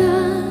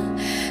pagsinta.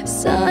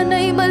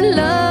 Sana'y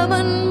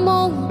malaman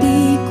mong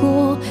di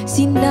ko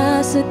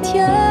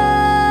sinasadya.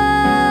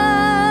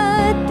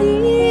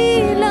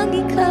 Di lang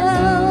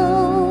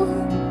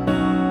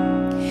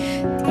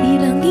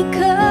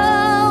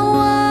ikaw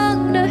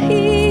ang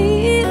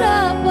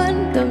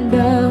nahihirapan.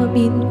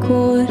 Damdamin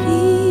ko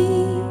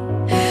rin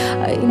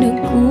ay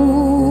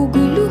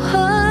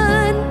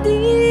naguguluhan.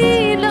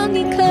 Di lang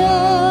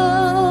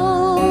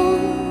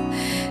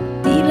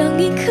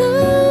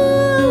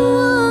ikaw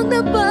ang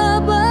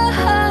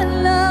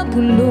nababahala.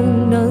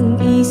 Bulong ng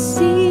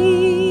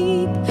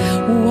isip,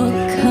 huwag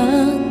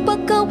kang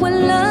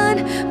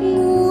pagkawalan.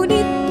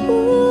 Ngunit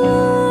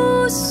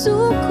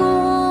puso ko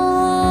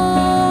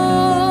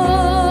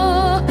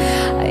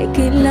ay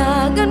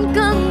kailangan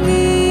kang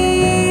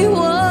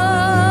iwan.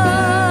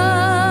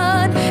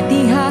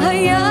 Di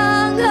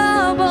hahayang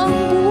habang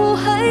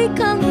buhay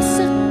kang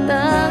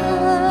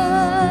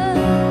saktan.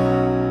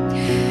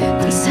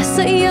 Di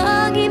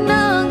sasayangin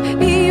ang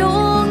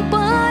iyong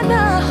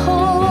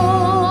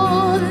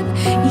panahon.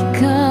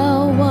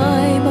 Ikaw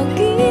ay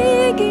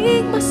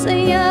magiging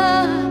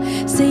masaya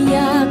sa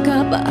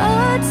yakap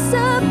at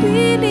sa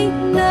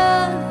piling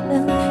na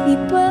ng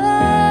iba.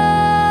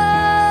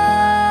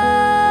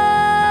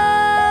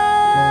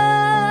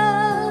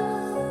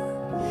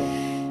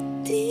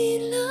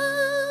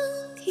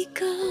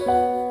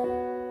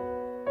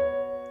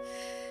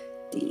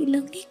 Di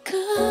lang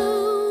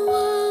ikaw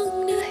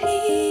ang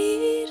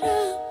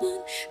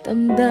nahihirapan.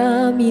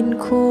 Damdamin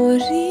ko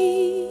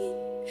rin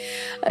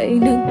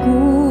ay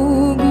naguguluhan.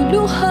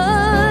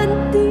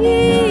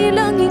 Di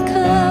lang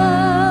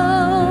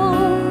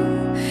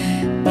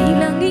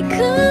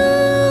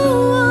ikaw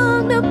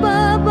ang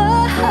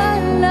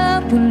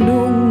nababahala.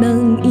 Bulong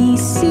ng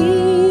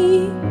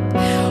isip,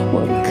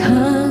 huwag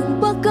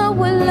kang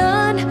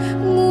pagkawalan.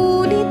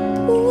 Ngunit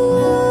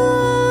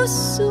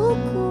puso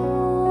ko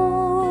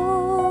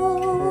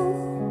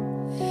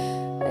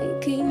ay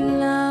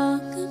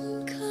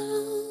kailangan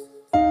kang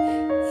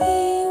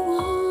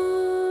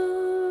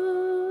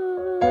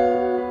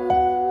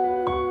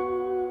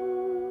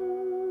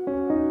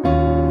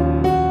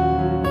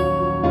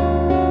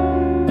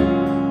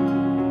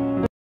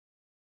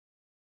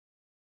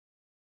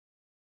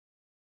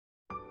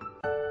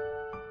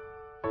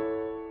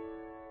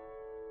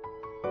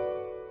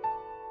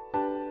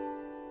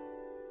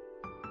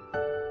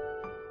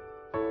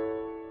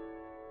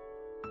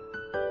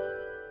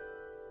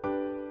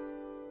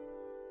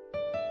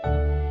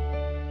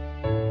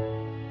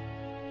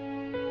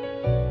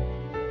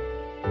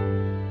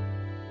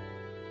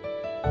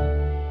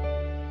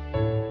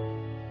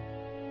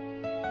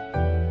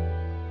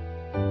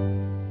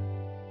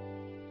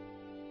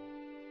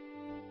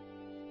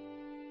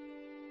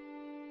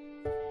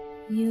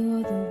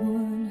You're the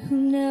one who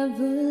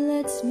never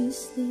lets me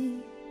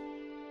sleep.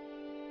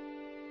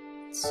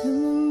 To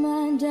my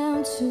mind,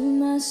 down to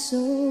my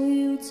soul,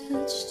 you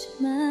touched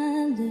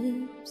my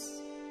lips.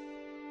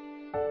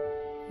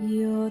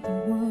 You're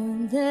the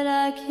one that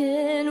I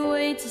can't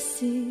wait to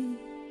see.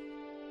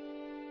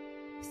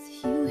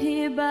 With you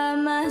here by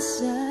my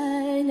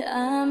side,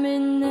 I'm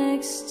in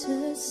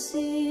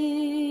ecstasy.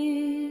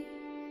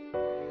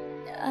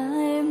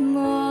 I'm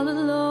all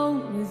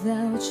alone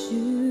without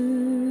you.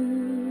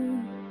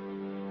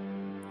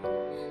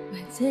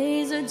 My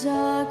days are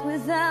dark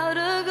without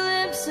a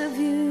glimpse of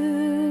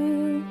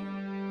you.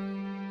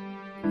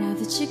 Now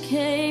that you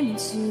came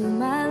into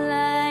my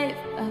life,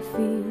 I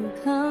feel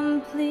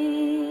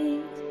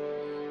complete.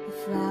 The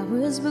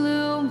flowers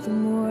bloom, the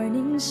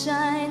morning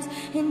shines,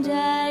 and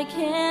I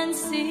can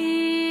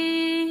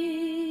see.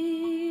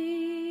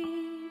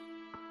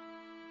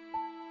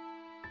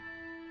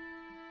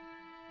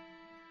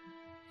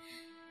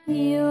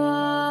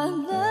 Your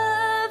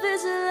love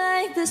is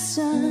like the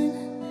sun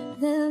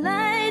that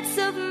lights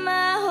up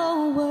my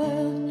whole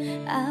world.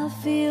 I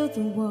feel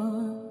the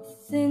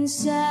warmth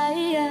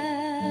inside.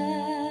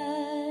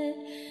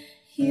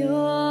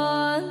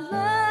 Your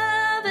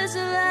love is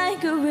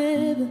like a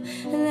river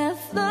that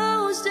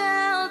flows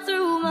down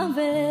through my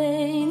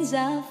veins.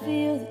 I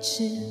feel the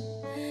chill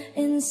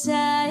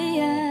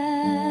inside.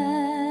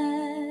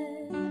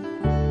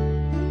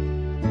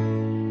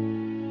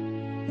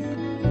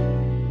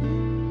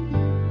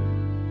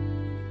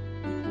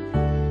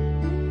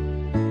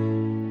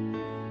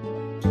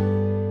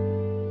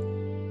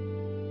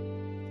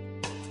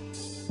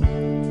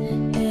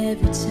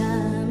 Every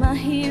time I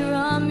hear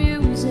our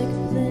music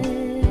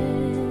play,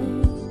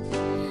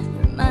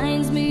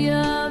 reminds me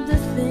of the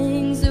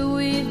things that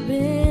we've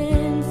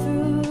been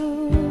through.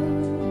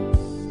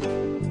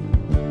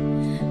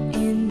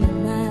 In my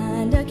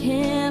mind, I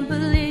can't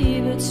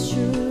believe it's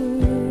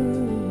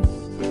true,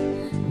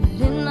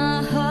 but in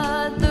my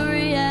heart, the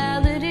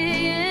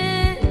reality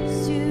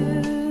is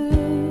you.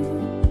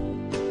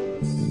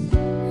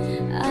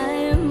 I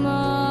am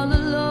all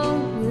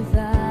alone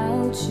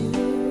without you.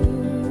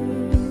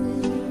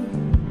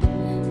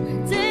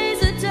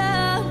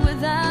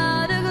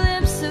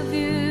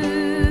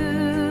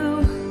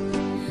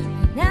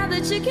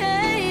 You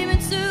came